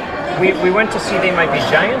 We went to see They Might Be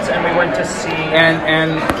Giants, and we went to see...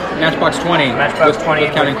 And Matchbox 20. Matchbox 20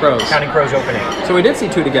 with Counting Crows. Counting Crows opening. So we did see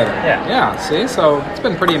 2 together. Yeah. Yeah, see? So it's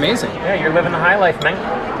been pretty amazing. Yeah, you're living the high life, man.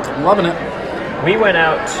 I'm loving it. We went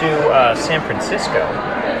out to San Francisco.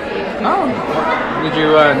 Oh. Did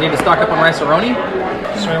you need to stock up on rice-a-roni?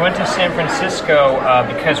 So we went to San Francisco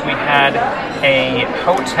because we had a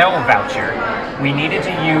hotel voucher. We needed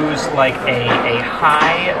to use like a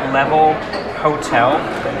high-level hotel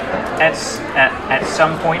at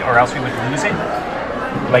some point, or else we would lose it.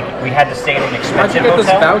 Like we had to stay in an expensive hotel. How'd you get this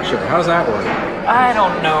voucher? How does that work? I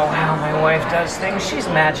don't know how my wife does things. She's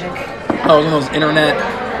magic. Oh, one of those internet,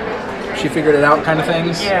 she figured it out kind of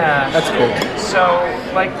things? Yeah. That's cool. So,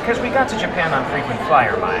 because we got to Japan on frequent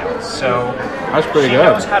flyer miles, so that's pretty she good.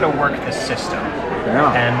 knows how to work the system.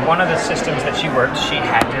 Yeah. And one of the systems that she worked, she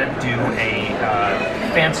had to do a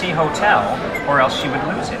fancy hotel, or else she would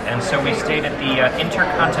lose it. And so we stayed at the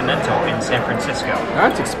Intercontinental in San Francisco.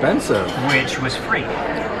 That's expensive. Which was free.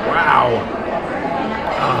 Wow.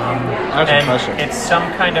 That's impressive. It's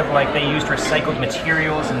some kind of like they used recycled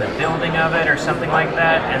materials in the building of it or something like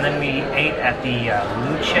that. And then we ate at the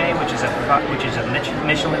Luce, which is a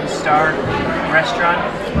Michelin star restaurant,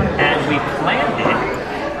 and we planned it.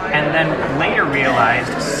 And then later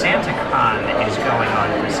realized SantaCon is going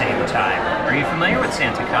on at the same time. Are you familiar with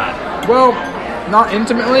SantaCon? Well, not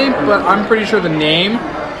intimately, but I'm pretty sure the name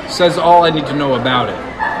says all I need to know about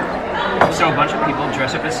it. So a bunch of people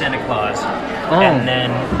dress up as Santa Claus, and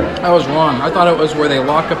then... I was wrong. I thought it was where they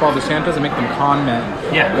lock up all the Santas and make them con men.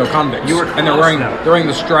 Yeah. No, convicts. You were and they're wearing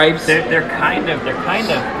the stripes. They're kind of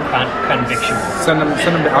convictual. Send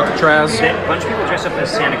them to Alcatraz. A bunch of people dress up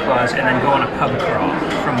as Santa Claus and then go on a pub crawl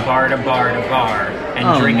from bar to bar to bar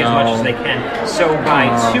and drink as much as they can. So by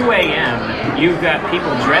 2 a.m., you've got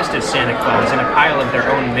people dressed as Santa Claus in a pile of their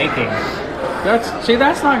own making.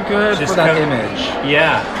 That's not good for that image.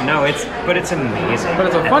 Yeah, no, it's amazing. But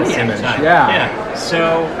it's a funny image, Yeah.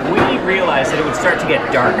 So we realized that it would start to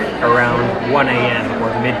get dark around 1 a.m.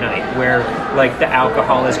 or midnight, where like the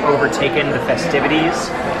alcohol has overtaken the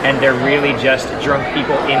festivities, and they're really just drunk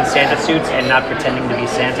people in Santa suits and not pretending to be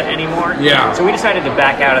Santa anymore. Yeah. So we decided to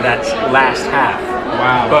back out of that last half.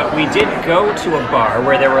 Wow. But we did go to a bar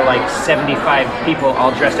where there were like 75 people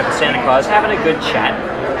all dressed up as Santa Claus, having a good chat.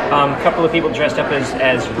 A couple of people dressed up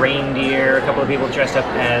as reindeer. A couple of people dressed up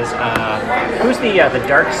as who's the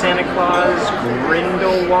Dark Santa Claus,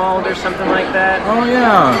 Grindelwald or something like that. Oh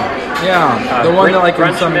yeah. The one that like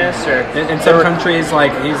in some countries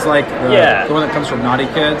like he's like the one that comes from Naughty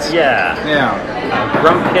Kids. Yeah.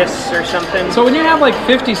 Grumpus or something. So when you have like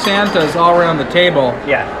 50 Santas all around the table,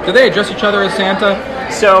 do they address each other as Santa?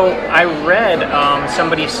 So I read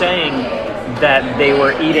somebody saying that they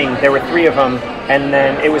were eating, there were 3 of them, and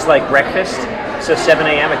then it was like breakfast. So 7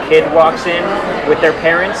 a.m. a kid walks in with their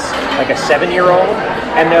parents, like a 7-year-old,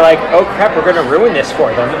 and they're like, oh crap, we're going to ruin this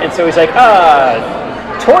for them. And so he's like,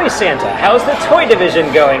 Toy Santa, how's the toy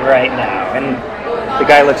division going right now? And the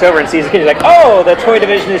guy looks over and sees the kid, he's like, oh, the toy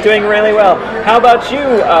division is doing really well. How about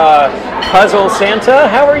you, Puzzle Santa?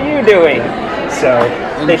 How are you doing? So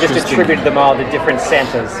they just attributed them all to different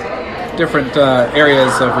Santas. Different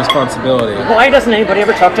areas of responsibility. Why doesn't anybody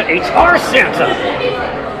ever talk to HR Santa?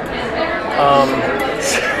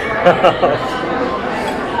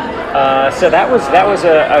 So that was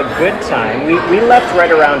a good time. We left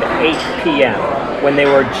right around 8 p.m. when they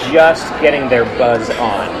were just getting their buzz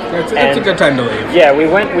on. It's a good time to leave. Yeah, we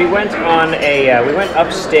went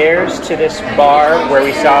upstairs to this bar where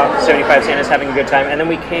we saw 75 Santas having a good time, and then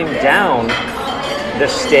we came down the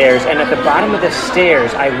stairs, and at the bottom of the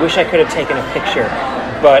stairs, I wish I could have taken a picture,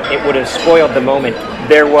 but it would have spoiled the moment.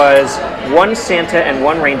 There was one Santa and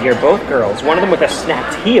one reindeer, both girls, one of them with a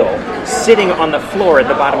snapped heel, sitting on the floor at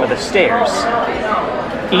the bottom of the stairs,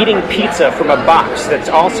 eating pizza from a box that's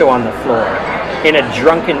also on the floor, in a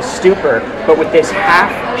drunken stupor, but with this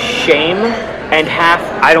half shame and half,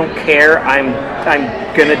 I don't care, I'm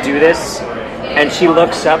gonna do this. And she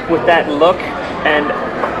looks up with that look, and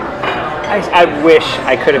I wish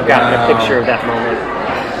I could have gotten a picture of that moment.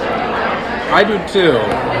 I do too.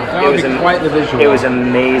 That would be quite the visual. It was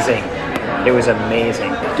amazing. It was amazing.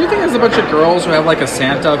 Do you think there's a bunch of girls who have like a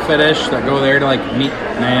Santa fetish that go there to like meet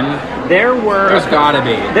men? There's gotta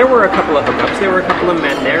be. There were a couple of hookups. There were a couple of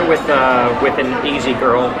men there with an easy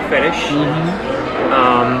girl fetish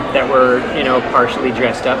that were partially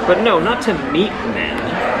dressed up, but no, not to meet men.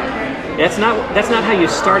 That's not how you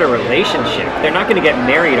start a relationship. They're not going to get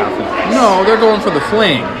married off of this. No, they're going for the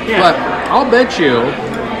fling. Yeah. But I'll bet you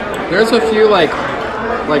there's a few like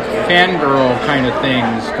fangirl kind of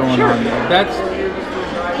things going on there.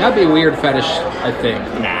 That'd be a weird fetish, I think.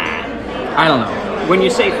 Nah. I don't know. When you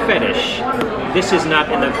say fetish, this is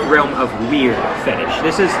not in the realm of weird fetish.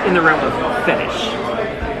 This is in the realm of fetish.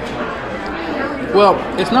 Well,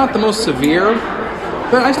 it's not the most severe,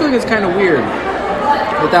 but I still think it's kind of weird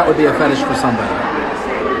that would be a fetish for somebody.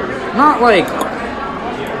 Not like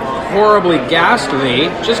horribly ghastly,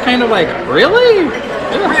 just kind of like, really?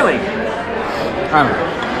 Yeah. Really? I don't know.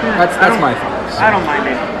 That's my thoughts. I don't mind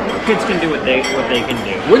it. Kids can do what they can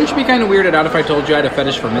do. Wouldn't you be kind of weirded out if I told you I had a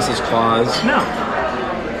fetish for Mrs. Claus? No.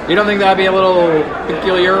 You don't think that'd be a little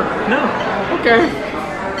peculiar? No. Okay.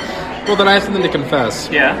 Well, then I have something to confess.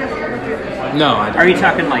 Yeah? No, I don't. Are you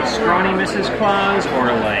talking like scrawny Mrs. Claus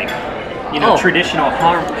or like, traditional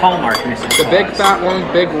Hallmark Mrs. Claus? The big fat one,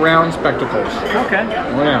 big round spectacles. Okay.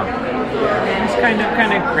 Yeah. It's kind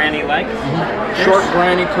of granny-like. Mm-hmm. Short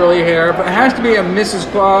granny, curly hair, but it has to be a Mrs.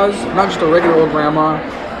 Claus, not just a regular old grandma.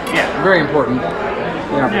 Yeah. Very important.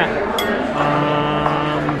 Yeah.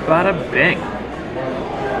 Bada bing.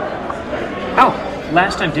 Oh,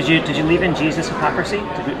 last time did you leave in Jesus hypocrisy?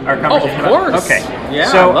 Our conversation of course. Okay. Yeah.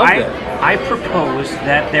 So I proposed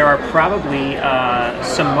that there are probably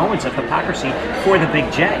some moments of hypocrisy for the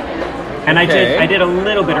Big J. And I did a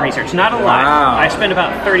little bit of research, not a lot. Wow. I spent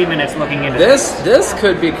about 30 minutes looking into this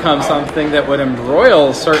could become something that would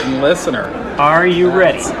embroil certain listener. Are you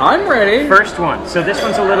ready? I'm ready. First one. So this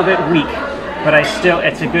one's a little bit weak, but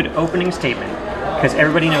it's a good opening statement because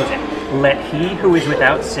everybody knows it. Let he who is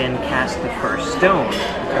without sin cast the first stone.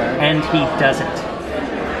 Okay. And he doesn't.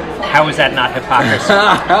 How is that not hypocrisy?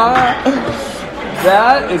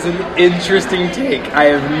 That is an interesting take. I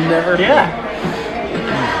have never heard.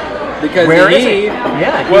 Because he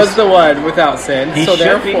was the one without sin, so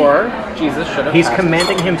therefore Jesus should have. He's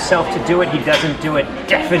commanding himself to do it. He doesn't do it.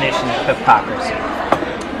 Definition of hypocrisy.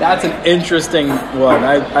 That's an interesting one.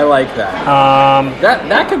 I like that.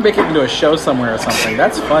 That could make it into a show somewhere or something.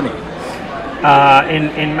 That's funny.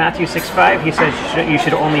 In Matthew 6:5, he says you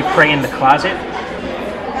should only pray in the closet.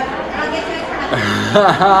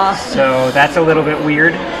 So that's a little bit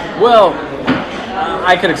weird. Well,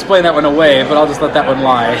 I could explain that one away, but I'll just let that one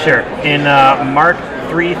lie. Sure. In Mark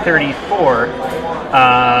 3:34,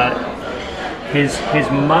 his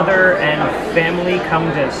mother and family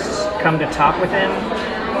come to talk with him,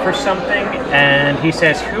 for something, and he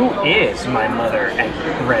says, "Who is my mother and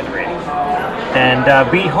brethren?" And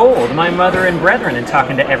behold, my mother and brethren, and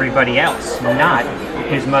talking to everybody else, not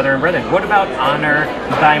his mother and brethren. What about honor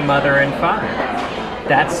thy mother and father?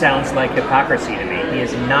 That sounds like hypocrisy to me. He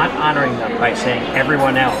is not honoring them by saying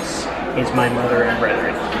everyone else is my mother and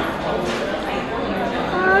brethren.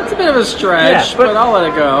 It's a bit of a stretch, Yeah, but I'll let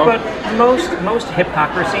it go. But most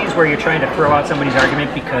hypocrisies where you're trying to throw out somebody's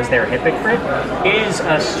argument because they're a hypocrite is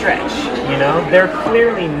a stretch. You know, they're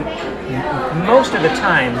clearly, most of the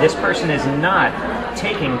time, this person is not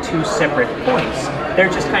taking two separate points. They're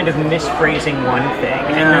just kind of misphrasing one thing,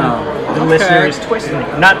 and then the listener is twisting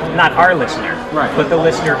it. Not our listener, Right. but the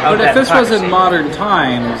listener of But that if this was hypocrisy. in modern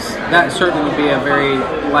times, that certainly would be a very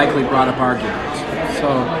likely brought up argument. So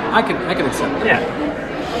I could accept it. Yeah.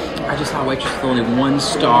 I just saw waitress with only one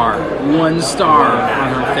star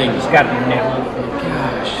on her thing. It's got to be new.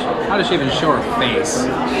 Gosh, how does she even show her face?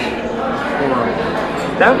 Horrible.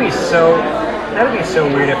 That would be so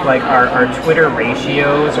weird if like our Twitter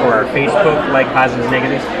ratios or our Facebook like positives and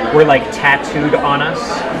negatives were like tattooed on us,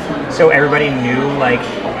 so everybody knew like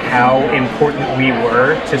how important we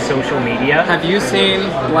were to social media. Have you seen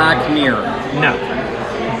Black Mirror? No.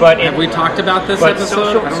 But Have we talked about this But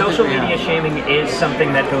episode? I don't social think we media have. shaming is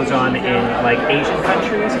something that goes on in like Asian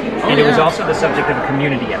countries, and it was yeah. also the subject of a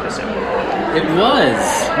Community episode. It was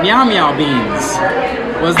Meow Meow Beans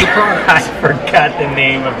was the product. I forgot the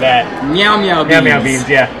name of that. Meow Meow Beans. Meow Meow Beans,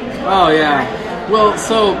 yeah. Oh yeah. Well,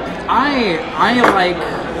 so I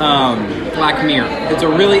like Black Mirror. It's a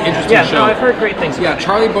really interesting Yeah, show. no, I've heard great things about Yeah, it.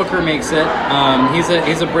 Charlie Booker makes it.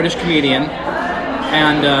 He's a British comedian,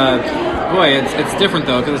 and boy, it's different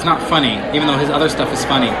though because it's not funny, even though his other stuff is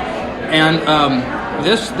funny. And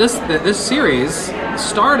this series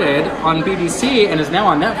started on BBC and is now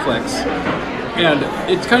on Netflix. And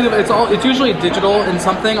it's usually digital in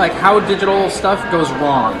something, like how digital stuff goes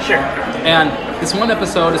wrong. Sure. And this one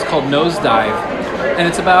episode is called Nosedive, and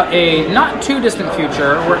it's about a not too distant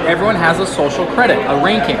future where everyone has a social credit, a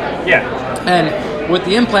ranking. Yeah. And with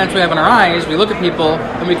the implants we have in our eyes, we look at people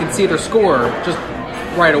and we can see their score just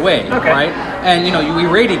right away, right? And we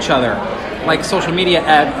rate each other, like social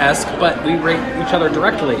media-esque, but we rate each other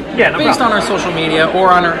directly. Yeah, no based problem. on our social media or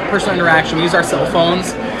on our personal interaction. We use our cell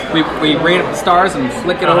phones. We rate up the stars and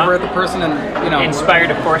flick it over at the person, and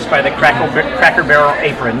Inspired, of course, by the Cracker Barrel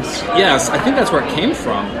aprons. Yes, I think that's where it came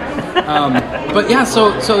from. But yeah,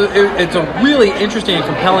 so it's a really interesting and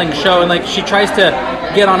compelling show. And like, she tries to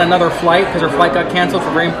get on another flight because her flight got canceled for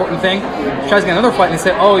a very important thing. She tries to get another flight, and they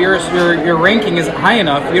say, "Oh, your ranking isn't high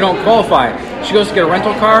enough. You don't qualify." She goes to get a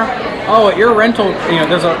rental car. Oh, at your rental,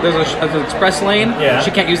 there's an express lane. Yeah.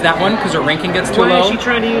 She can't use that one because her ranking gets too Why low. is she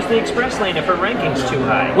trying to use the express lane if her ranking's too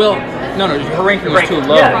high? Well, no, her ranking was too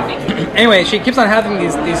low. Yeah. Anyway, she keeps on having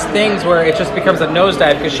these things where it just becomes a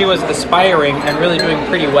nosedive because she was aspiring and really doing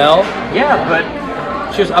pretty well. Yeah, but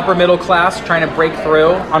She was upper middle class, trying to break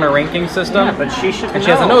through on her ranking system. Yeah, but she should and she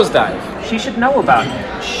has a know. nosedive. She should know about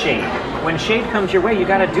shade. When shade comes your way, you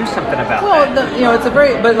got to do something about Well, that. it's a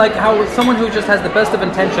very, but like how someone who just has the best of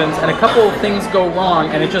intentions and a couple of things go wrong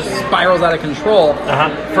and it just spirals out of control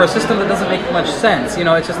for a system that doesn't make much sense.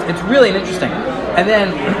 It's really interesting. And then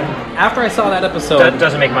after I saw that episode, That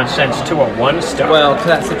doesn't make much sense to a 1-star. well, to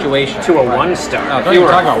that situation, to a 1-star. Oh, If don't you even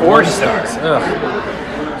were talk about 4 1 stars. stars.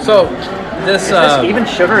 Ugh. So this, Is this even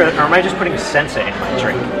sugar, or am I just putting Sensa in my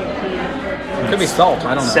drink? could be salt.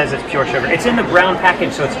 I don't It know. says it's pure sugar. It's in the brown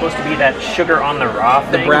package, so it's supposed to be that sugar on the raw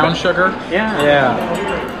The thing. brown but- sugar. Yeah.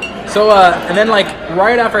 Yeah. So, and then like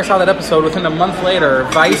right after I saw that episode, within a month later,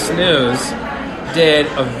 Vice News did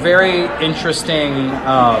a very interesting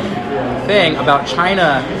thing about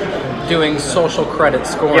China doing social credit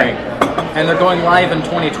scoring. And they're going live in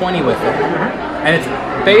 2020 with it. And it's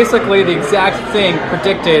basically the exact thing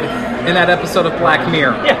predicted in that episode of Black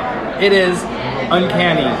Mirror. Yeah. It is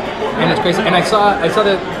uncanny. And it's crazy. And I saw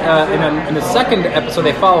that in the second episode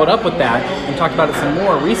they followed up with that and talked about it some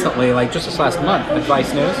more recently, like just this last month at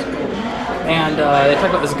Vice News. And they talked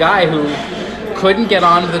about this guy who couldn't get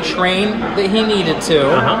on the train that he needed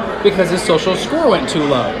to because his social score went too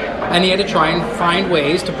low. And he had to try and find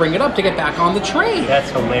ways to bring it up to get back on the train. That's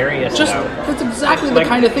hilarious. That's exactly the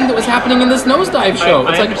kind of thing that was happening in this nosedive show.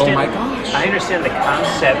 It's like, oh my gosh. I understand the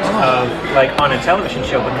concept of like on a television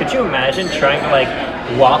show, but could you imagine trying to like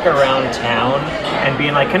walk around town and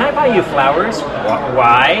being like, "Can I buy you flowers?"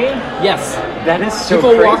 Why? Yes. That is so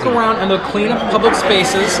People crazy. walk around and they'll clean up public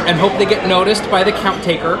spaces and hope they get noticed by the count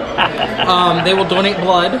taker. They will donate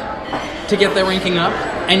blood to get their ranking up.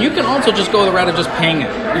 And you can also just go the route of just paying it.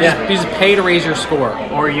 You just pay to raise your score.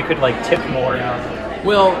 Or you could like tip more.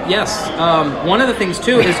 Well, yes. One of the things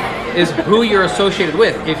too is who you're associated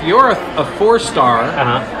with. If you're a 4-star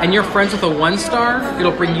and you're friends with a 1-star,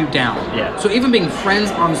 it'll bring you down. Yeah. So even being friends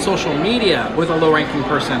on social media with a low-ranking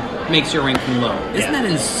person makes your ranking low. Isn't that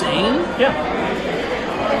insane? Yeah.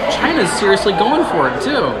 China's seriously going for it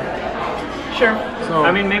too. Sure. So,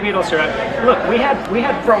 I mean, maybe it'll survive. Look, we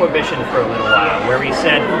had prohibition for a little while, where we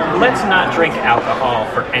said, let's not drink alcohol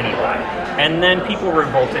for anyone. And then people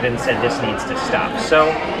revolted and said this needs to stop. So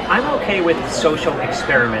I'm okay with social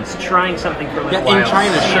experiments, trying something for a little while. In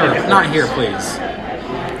China, sure. Not here, please.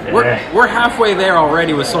 We're halfway there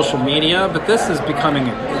already with social media, but this is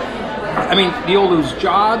becoming... I mean, you'll lose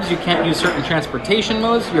jobs, you can't use certain transportation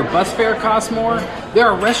modes, your bus fare costs more. There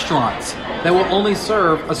are restaurants that will only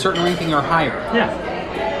serve a certain ranking or higher. Yeah.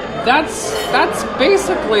 That's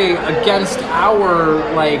basically against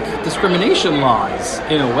our, like, discrimination laws,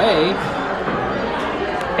 in a way.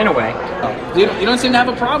 In a way. You don't seem to have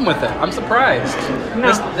a problem with it. I'm surprised.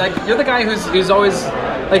 No. Like, you're the guy who's always...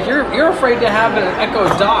 Like, you're afraid to have an Echo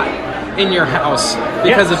Dot in your house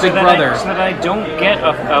because of Big Brother. So that I don't get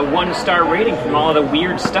a 1-star rating from all of the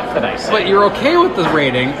weird stuff that I say. But you're okay with the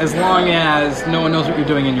rating as long as no one knows what you're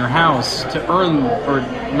doing in your house to earn or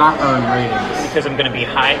not earn ratings. Because I'm going to be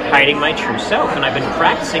hiding my true self, and I've been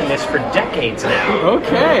practicing this for decades now.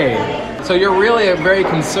 Okay. So you're really a very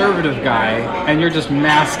conservative guy, and you're just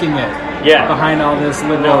masking it behind all this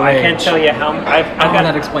liberal No, I rage. can't tell you how...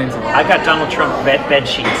 that explains a lot. I've got Donald Trump bed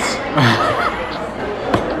sheets.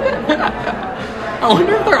 I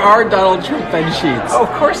wonder if there are Donald Trump bed sheets. Oh,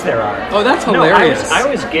 of course there are. Oh, that's hilarious. No, I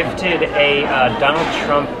was gifted a Donald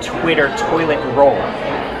Trump Twitter toilet roll.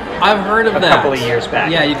 I've heard of that. A couple of years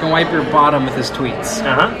back. Yeah, you can wipe your bottom with his tweets.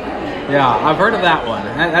 Yeah, I've heard of that one.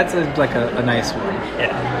 That's like a nice one.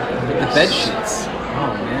 Yeah. The bed sheets.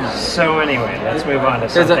 Oh, man. So anyway, let's move on to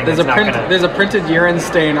something There's a printed urine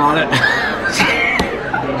stain on it.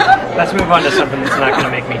 Let's move on to something that's not going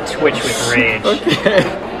to make me twitch with rage.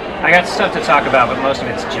 Okay. I got stuff to talk about, but most of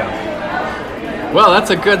it's junk. Well,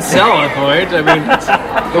 that's a good selling point. I mean,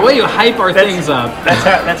 the way you hype our things up.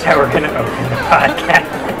 That's how we're going to open the podcast.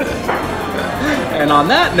 And on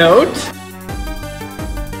that note...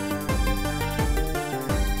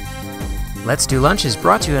 Let's Do Lunch is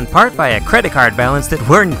brought to you in part by a credit card balance that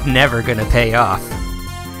we're never going to pay off.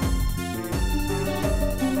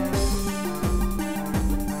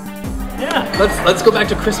 Let's go back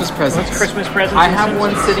to Christmas presents. Christmas presents. I have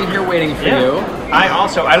one sitting here waiting for you.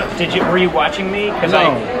 Were you watching me? Because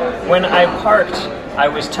when I parked, I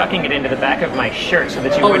was tucking it into the back of my shirt so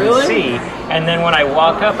that you wouldn't see. And then when I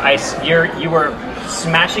walk up, you were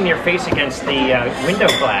smashing your face against the window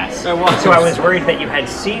glass. So I was worried that you had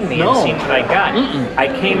seen me and seen what I got. I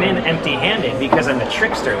came in empty-handed because I'm a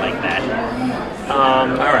trickster like that. All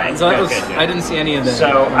right. So good. I didn't see any of this.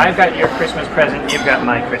 So I've got your Christmas present. You've got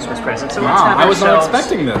my Christmas present. So let's have I was not ourselves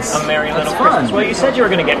expecting this. A merry little fun. Christmas. Well, you said you were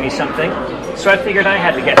going to get me something, so I figured I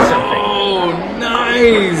had to get something. Oh,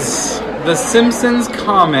 nice! The Simpsons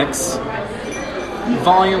comics,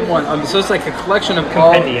 Volume 1. So it's like a collection of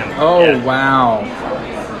compendium. Wow.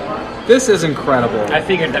 This is incredible. I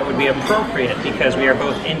figured that would be appropriate because we are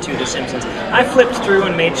both into The Simpsons. I flipped through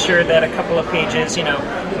and made sure that a couple of pages,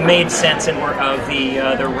 made sense and were of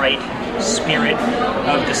the right spirit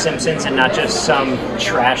of The Simpsons and not just some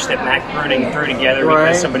trash that Matt Groening threw together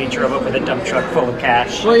because somebody drove up with a dump truck full of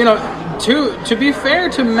cash. Well, to be fair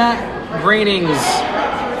to Matt Groening's...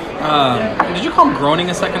 did you call him Groening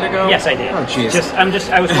a second ago? Yes, I did. Oh, jeez.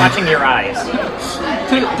 I was watching your eyes.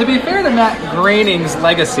 To be fair to Matt Groening's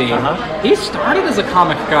legacy, he started as a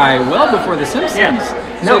comic guy well before The Simpsons.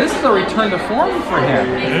 Yeah. So this is a return to form for him.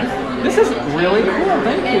 Mm-hmm. This is really cool.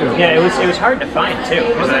 Thank you. Yeah, it was hard to find too.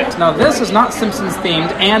 Now this is not Simpsons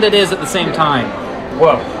themed, and it is at the same time.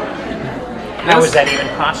 Whoa. How is that even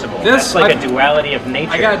possible? That's like a duality of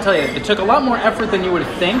nature. I gotta tell you, it took a lot more effort than you would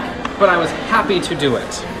think, but I was happy to do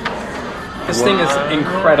it. This thing is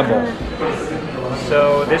incredible.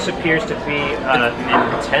 So this appears to be a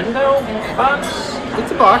Nintendo box?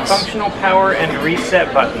 It's a box. Functional power and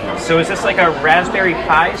reset button. So is this like a Raspberry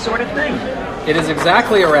Pi sort of thing? It is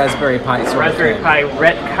exactly a Raspberry Pi sort of thing. Raspberry Pi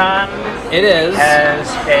retcon. It is. As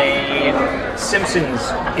a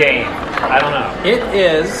Simpsons game. I don't know. It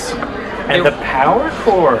is. And the power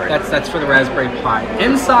cord. That's for the Raspberry Pi.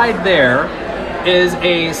 Inside there is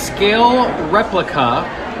a scale replica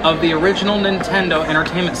of the original Nintendo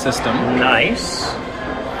Entertainment System. Nice.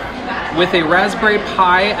 With a Raspberry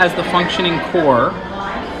Pi as the functioning core.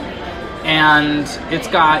 And it's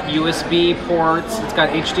got USB ports, it's got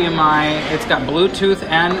HDMI, it's got Bluetooth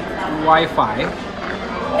and Wi-Fi.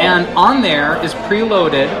 And on there is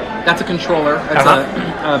preloaded. That's a controller. That's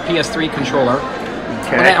a PS3 controller.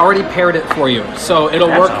 Okay. And I already paired it for you, so it'll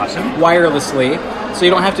work wirelessly. So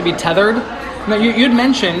you don't have to be tethered. Now you'd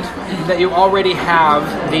mentioned that you already have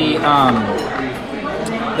the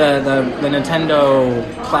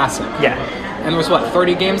Nintendo Classic. Yeah. And there's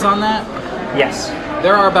 30 games on that? Yes.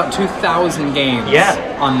 There are about 2,000 games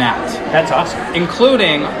on that. That's awesome.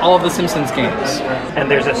 Including all of the Simpsons games. And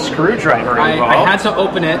there's a screwdriver involved. I had to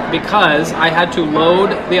open it because I had to load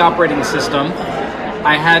the operating system.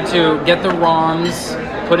 I had to get the ROMs,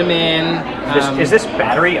 put them in. Is this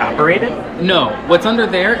battery operated? No. What's under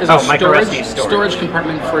there is a storage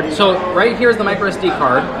compartment for it. So right here is the micro SD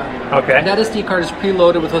card. Okay. That SD card is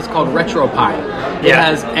preloaded with what's called RetroPie. It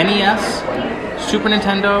has NES, Super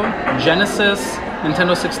Nintendo, Genesis,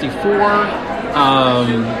 Nintendo 64,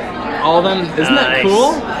 all of them. Isn't that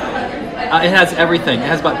cool? It has everything. It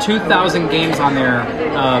has about 2,000 games on there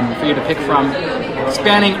for you to pick from,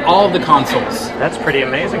 spanning all of the consoles. That's pretty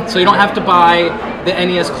amazing. So you don't have to buy the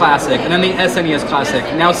NES Classic and then the SNES Classic.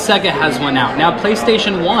 Now Sega has one out. Now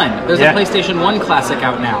PlayStation 1. There's a PlayStation 1 Classic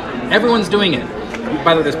out now. Everyone's doing it.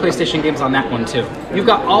 By the way, there's PlayStation games on that one too. You've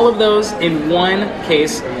got all of those in one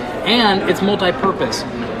case, and it's multi-purpose.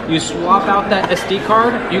 You swap out that SD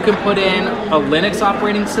card, you can put in a Linux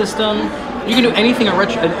operating system, you can do anything a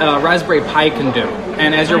Raspberry Pi can do.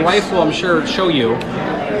 And as your wife will, I'm sure, show you,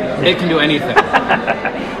 it can do anything.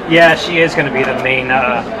 Yeah, she is going to be the main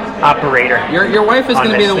operator. Your wife is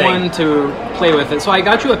going to be the one to play with it. So I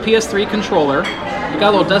got you a PS3 controller. It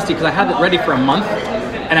got a little dusty because I had it ready for a month,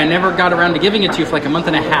 and I never got around to giving it to you for like a month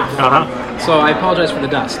and a half. So I apologize for the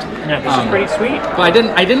dust. Yeah, this is pretty sweet. But I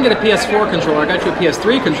didn't get a PS4 controller. I got you a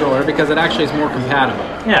PS3 controller because it actually is more compatible.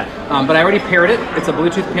 Yeah. But I already paired it. It's a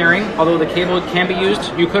Bluetooth pairing. Although the cable can be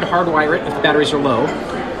used, you could hardwire it if the batteries are low.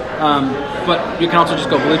 But you can also just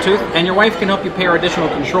go Bluetooth, and your wife can help you pair additional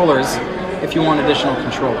controllers if you want additional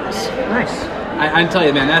controllers. Nice. I tell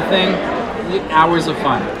you, man, that thing, hours of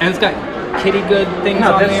fun, and it's got kitty good things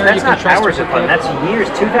on there. That's not hours of fun. That's years.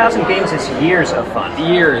 2,000 games is years of fun.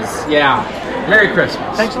 Years, yeah. Merry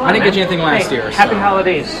Christmas. Thanks a lot, I didn't man. get you anything last year. Happy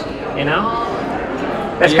holidays. You know.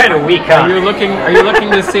 That's kind of weak, huh? Are you looking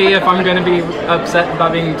to see if I'm going to be upset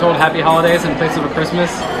about being told Happy Holidays in place of a Christmas?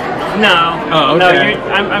 No. Oh, okay.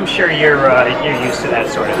 No, I'm sure you're used to that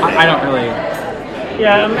sort of thing. I don't really.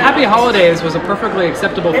 Yeah. Happy Holidays was a perfectly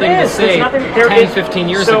acceptable thing to say 15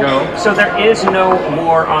 years ago. So there is no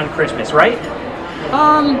war on Christmas, right?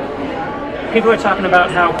 People are talking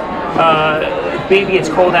about how Baby It's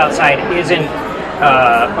Cold Outside isn't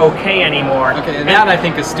okay anymore. Okay, that I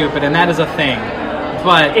think is stupid, and that is a thing.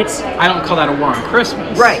 But I don't call that a war on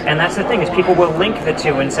Christmas. Right, and that's the thing, is people will link the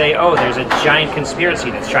two and say, oh, there's a giant conspiracy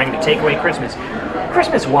that's trying to take away Christmas.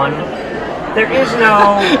 Christmas won. There is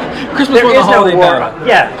no... Christmas was a holiday war. battle.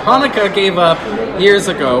 Yeah. Hanukkah gave up years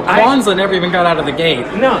ago. Kwanzaa never even got out of the gate.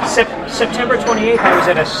 No, September 28th, I was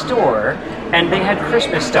at a store, and they had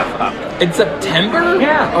Christmas stuff up. In September?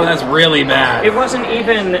 Yeah. Oh, that's really bad. It wasn't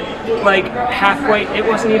even, like, halfway, it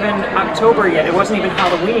wasn't even October yet, it wasn't even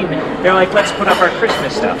Halloween. They're like, let's put up our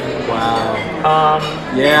Christmas stuff. Wow.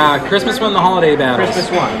 Yeah, Christmas won the holiday battles.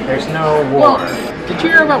 Christmas won. There's no war. Well, did you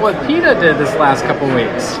hear about what PETA did this last couple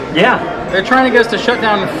weeks? Yeah. They're trying to get us to shut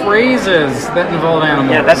down phrases that involve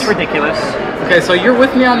animals. Yeah, that's ridiculous. Okay, so you're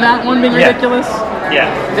with me on that one being ridiculous? Yeah.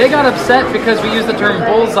 They got upset because we used the term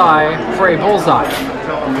bullseye for a bullseye.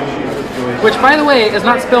 Which, by the way, is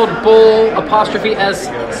not spelled bull apostrophe s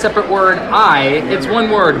separate word I. It's one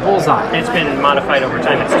word, bullseye. It's been modified over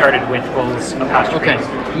time. It started with bulls apostrophe. Okay,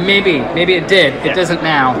 maybe it did. It doesn't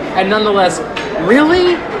now. And nonetheless,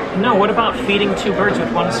 really? No. What about feeding two birds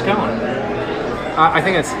with one scone? I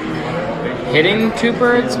think it's killing two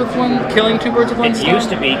birds with one stone? It used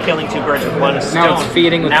to be killing two birds with one stone. Now it's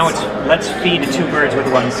feeding with... Now it's let's feed two birds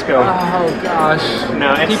with one scone. Oh, gosh.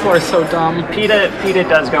 No, people are so dumb. PETA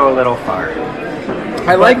does go a little far.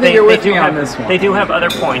 I like that you're with me on this one. They do have other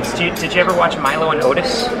points. Did you ever watch Milo and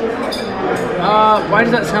Otis? Why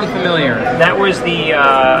does that sound familiar? That was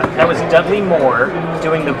Dudley Moore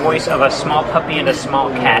doing the voice of a small puppy and a small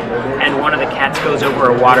cat, and one of the cats goes over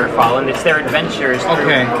a waterfall, and it's their adventures.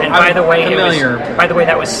 Okay, and by the way,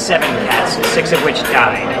 that was 7 cats, 6 of which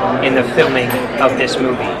died in the filming of this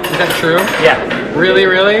movie. Is that true? Yeah. Really?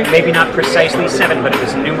 Maybe not precisely 7, but it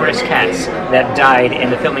was numerous cats that died in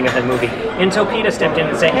the filming of the movie. Until PETA stepped in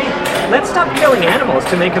and said, "Hey, let's stop killing animals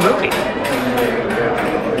to make a movie."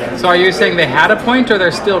 So are you saying they had a point, or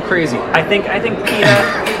they're still crazy? I think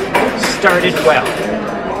PETA started well,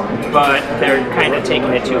 but they're kind of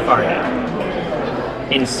taking it too far now.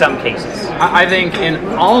 In some cases. I think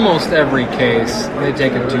in almost every case, they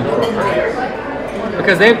take it too far.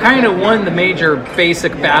 Because they've kind of won the major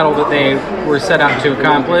basic battle that they were set out to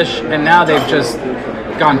accomplish, and now they've just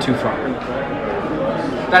gone too far.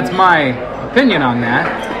 That's my opinion on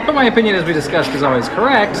that. But my opinion, as we discussed, is always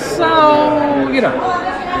correct, so, you know.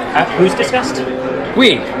 Who's discussed?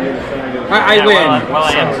 We. I win. Well,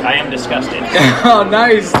 I am disgusted. Oh,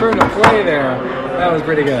 nice turn of play there. That was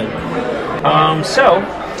pretty good. So,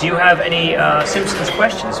 do you have any Simpsons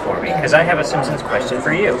questions for me? Because I have a Simpsons question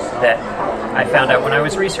for you that I found out when I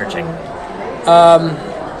was researching. All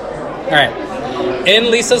right. In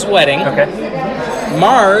Lisa's wedding,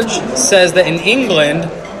 Marge says that in England,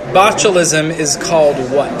 botulism is called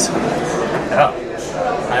what? Oh,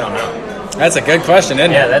 I don't know. That's a good question,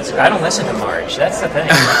 isn't it? I don't listen to Marge. That's the thing.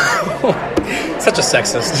 Such a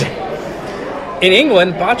sexist. In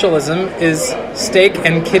England, botulism is steak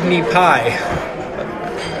and kidney pie.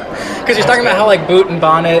 Because she's talking about how, like, boot and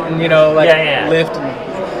bonnet and, you know, like, lift.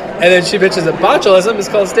 And then she mentions that botulism is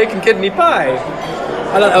called steak and kidney pie.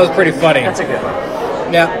 I thought that was pretty funny. That's a good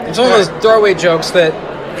one. Yeah. It's one of those throwaway jokes that,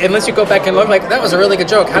 unless you go back and look, like, that was a really good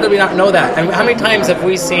joke. How did we not know that? And how many times have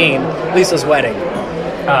we seen Lisa's Wedding?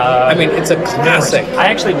 I mean, it's a classic. I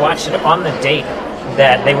actually watched it on the date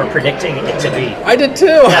that they were predicting it to be. I did too.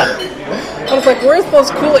 Yeah. I was like, where's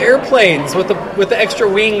those cool airplanes with the extra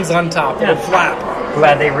wings on top that would flap?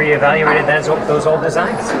 Glad they reevaluated those old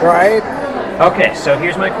designs. Right. Okay, so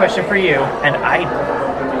here's my question for you, and I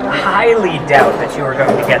highly doubt that you are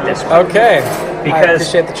going to get this one. Okay. Because I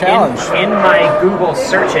appreciate the challenge. In my Google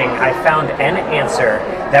searching, I found an answer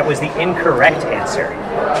that was the incorrect answer.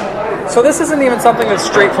 So this isn't even something that's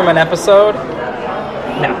straight from an episode?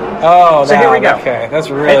 No. Oh, so here we go. Okay, that's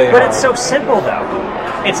really But it's so simple, though.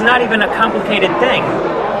 It's not even a complicated thing.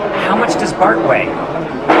 How much does Bart weigh?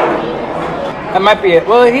 That might be it.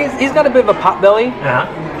 Well, he's got a bit of a pot belly.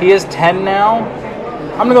 Uh-huh. He is 10 now.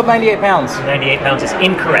 I'm going to go with 98 pounds. 98 pounds is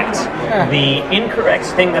incorrect. Yeah. The incorrect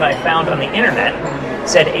thing that I found on the internet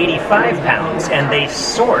said 85 pounds, and they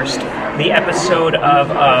sourced the episode of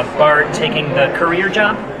Bart taking the career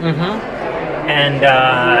job. Mm-hmm. And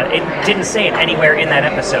it didn't say it anywhere in that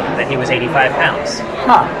episode that he was 85 pounds.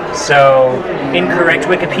 Huh. So, incorrect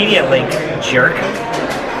Wikipedia link, jerk.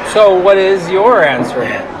 So, what is your answer?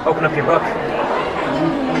 Open up your book.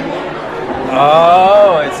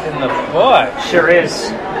 Oh, it's in the book. Sure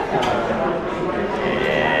is.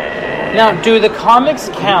 Now, do the comics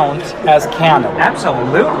count as canon?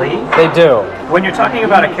 Absolutely. They do. When you're talking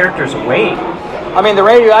about a character's weight. I mean, the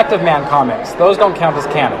Radioactive Man comics, those don't count as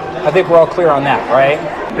canon. I think we're all clear on that, right?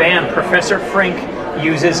 Bam, Professor Frink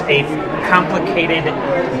uses a complicated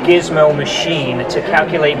gizmo machine to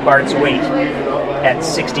calculate Bart's weight at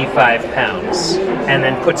 65 pounds, and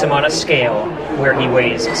then puts him on a scale where he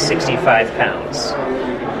weighs 65 pounds.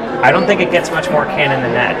 I don't think it gets much more canon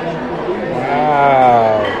than that.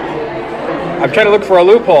 Wow. I'm trying to look for a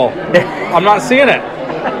loophole. I'm not seeing it.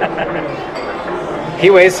 He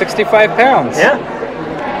weighs 65 pounds. Yeah.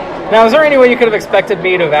 Now, is there any way you could have expected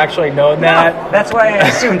me to have actually known that? No, that's why I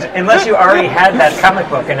assumed, unless you already had that comic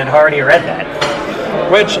book and had already read that.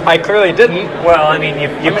 Which I clearly didn't. Well, I mean,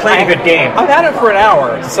 you played a good game. I've had it for an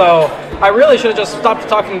hour, so I really should have just stopped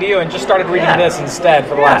talking to you and just started reading this instead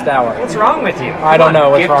for the last hour. What's wrong with you? I don't know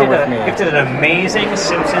what's wrong with me. Gifted an amazing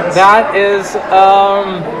Simpsons. That is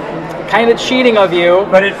kind of cheating of you.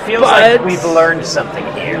 But it feels like we've learned something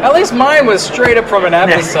here. At least mine was straight up from an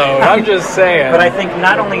episode. I'm just saying. But I think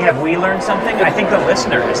not only have we learned something, I think the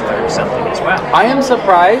listener has learned something as well. I am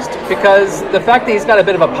surprised because the fact that he's got a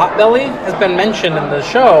bit of a potbelly has been mentioned in the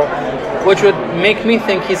show, which would make me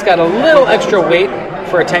think he's got a little extra weight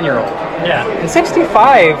for a 10-year-old. Yeah. And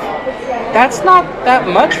 65, that's not that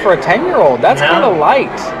much for a 10-year-old. That's kind of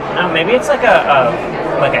light. No, maybe it's like a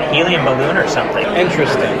helium balloon or something.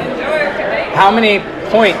 Interesting. How many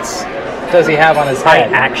points does he have on his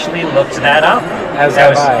head? I actually looked that up.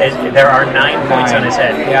 There are 9 points on his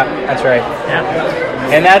head. Yeah, that's right.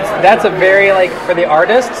 Yeah. And that's a very, like, for the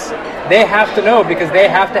artists, they have to know because they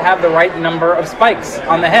have to have the right number of spikes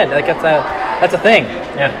on the head. Like, that's a thing.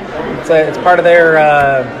 Yeah. It's part of their,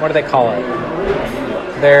 what do they call it?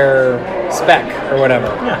 Their spec or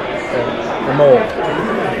whatever. Yeah. The mold.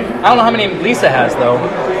 I don't know how many Lisa has, though.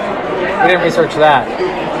 We didn't research that.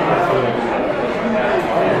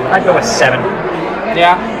 I'd go with 7.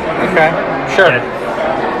 Yeah? Okay. Sure.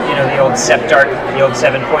 Yeah. You know, the old Septart, the old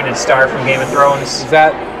 7-pointed star from Game of Thrones. Is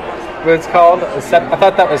that what it's called? I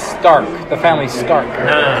thought that was Stark, the family Stark.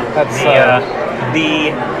 No. That's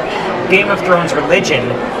the Game of Thrones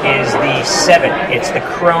religion is the 7. It's the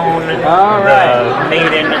crone, the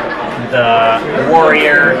maiden, the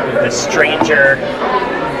warrior, the stranger.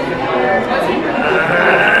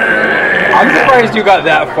 I'm surprised you got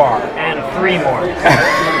that far. And 3 more.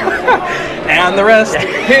 And the rest.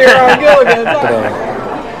 Here I go again.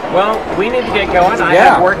 Well, we need to get going. I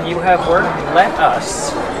have work, you have work. Let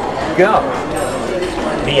us go.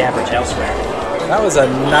 Be average elsewhere. That was a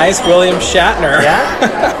nice William Shatner.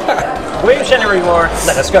 Yeah? William Shatner anymore.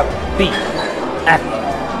 Let us go. Be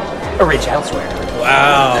average elsewhere.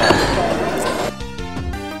 Wow.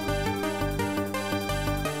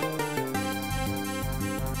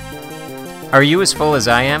 Are you as full as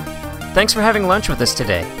I am? Thanks for having lunch with us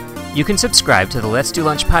today. You can subscribe to the Let's Do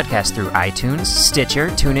Lunch podcast through iTunes, Stitcher,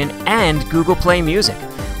 TuneIn, and Google Play Music.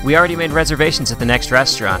 We already made reservations at the next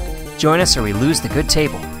restaurant. Join us or we lose the good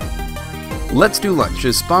table. Let's Do Lunch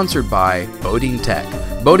is sponsored by Bodine Tech.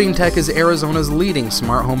 Bodine Tech is Arizona's leading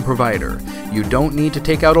smart home provider. You don't need to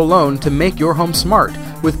take out a loan to make your home smart.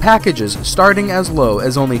 With packages starting as low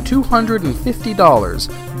as only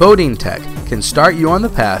 $250, Bodine Tech can start you on the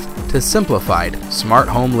path to simplified smart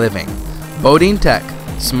home living. Bodine Tech,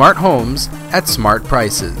 smart homes at smart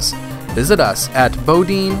prices. Visit us at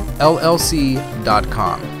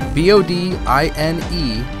bodinellc.com.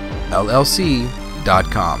 BODINE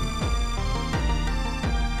LLC.com.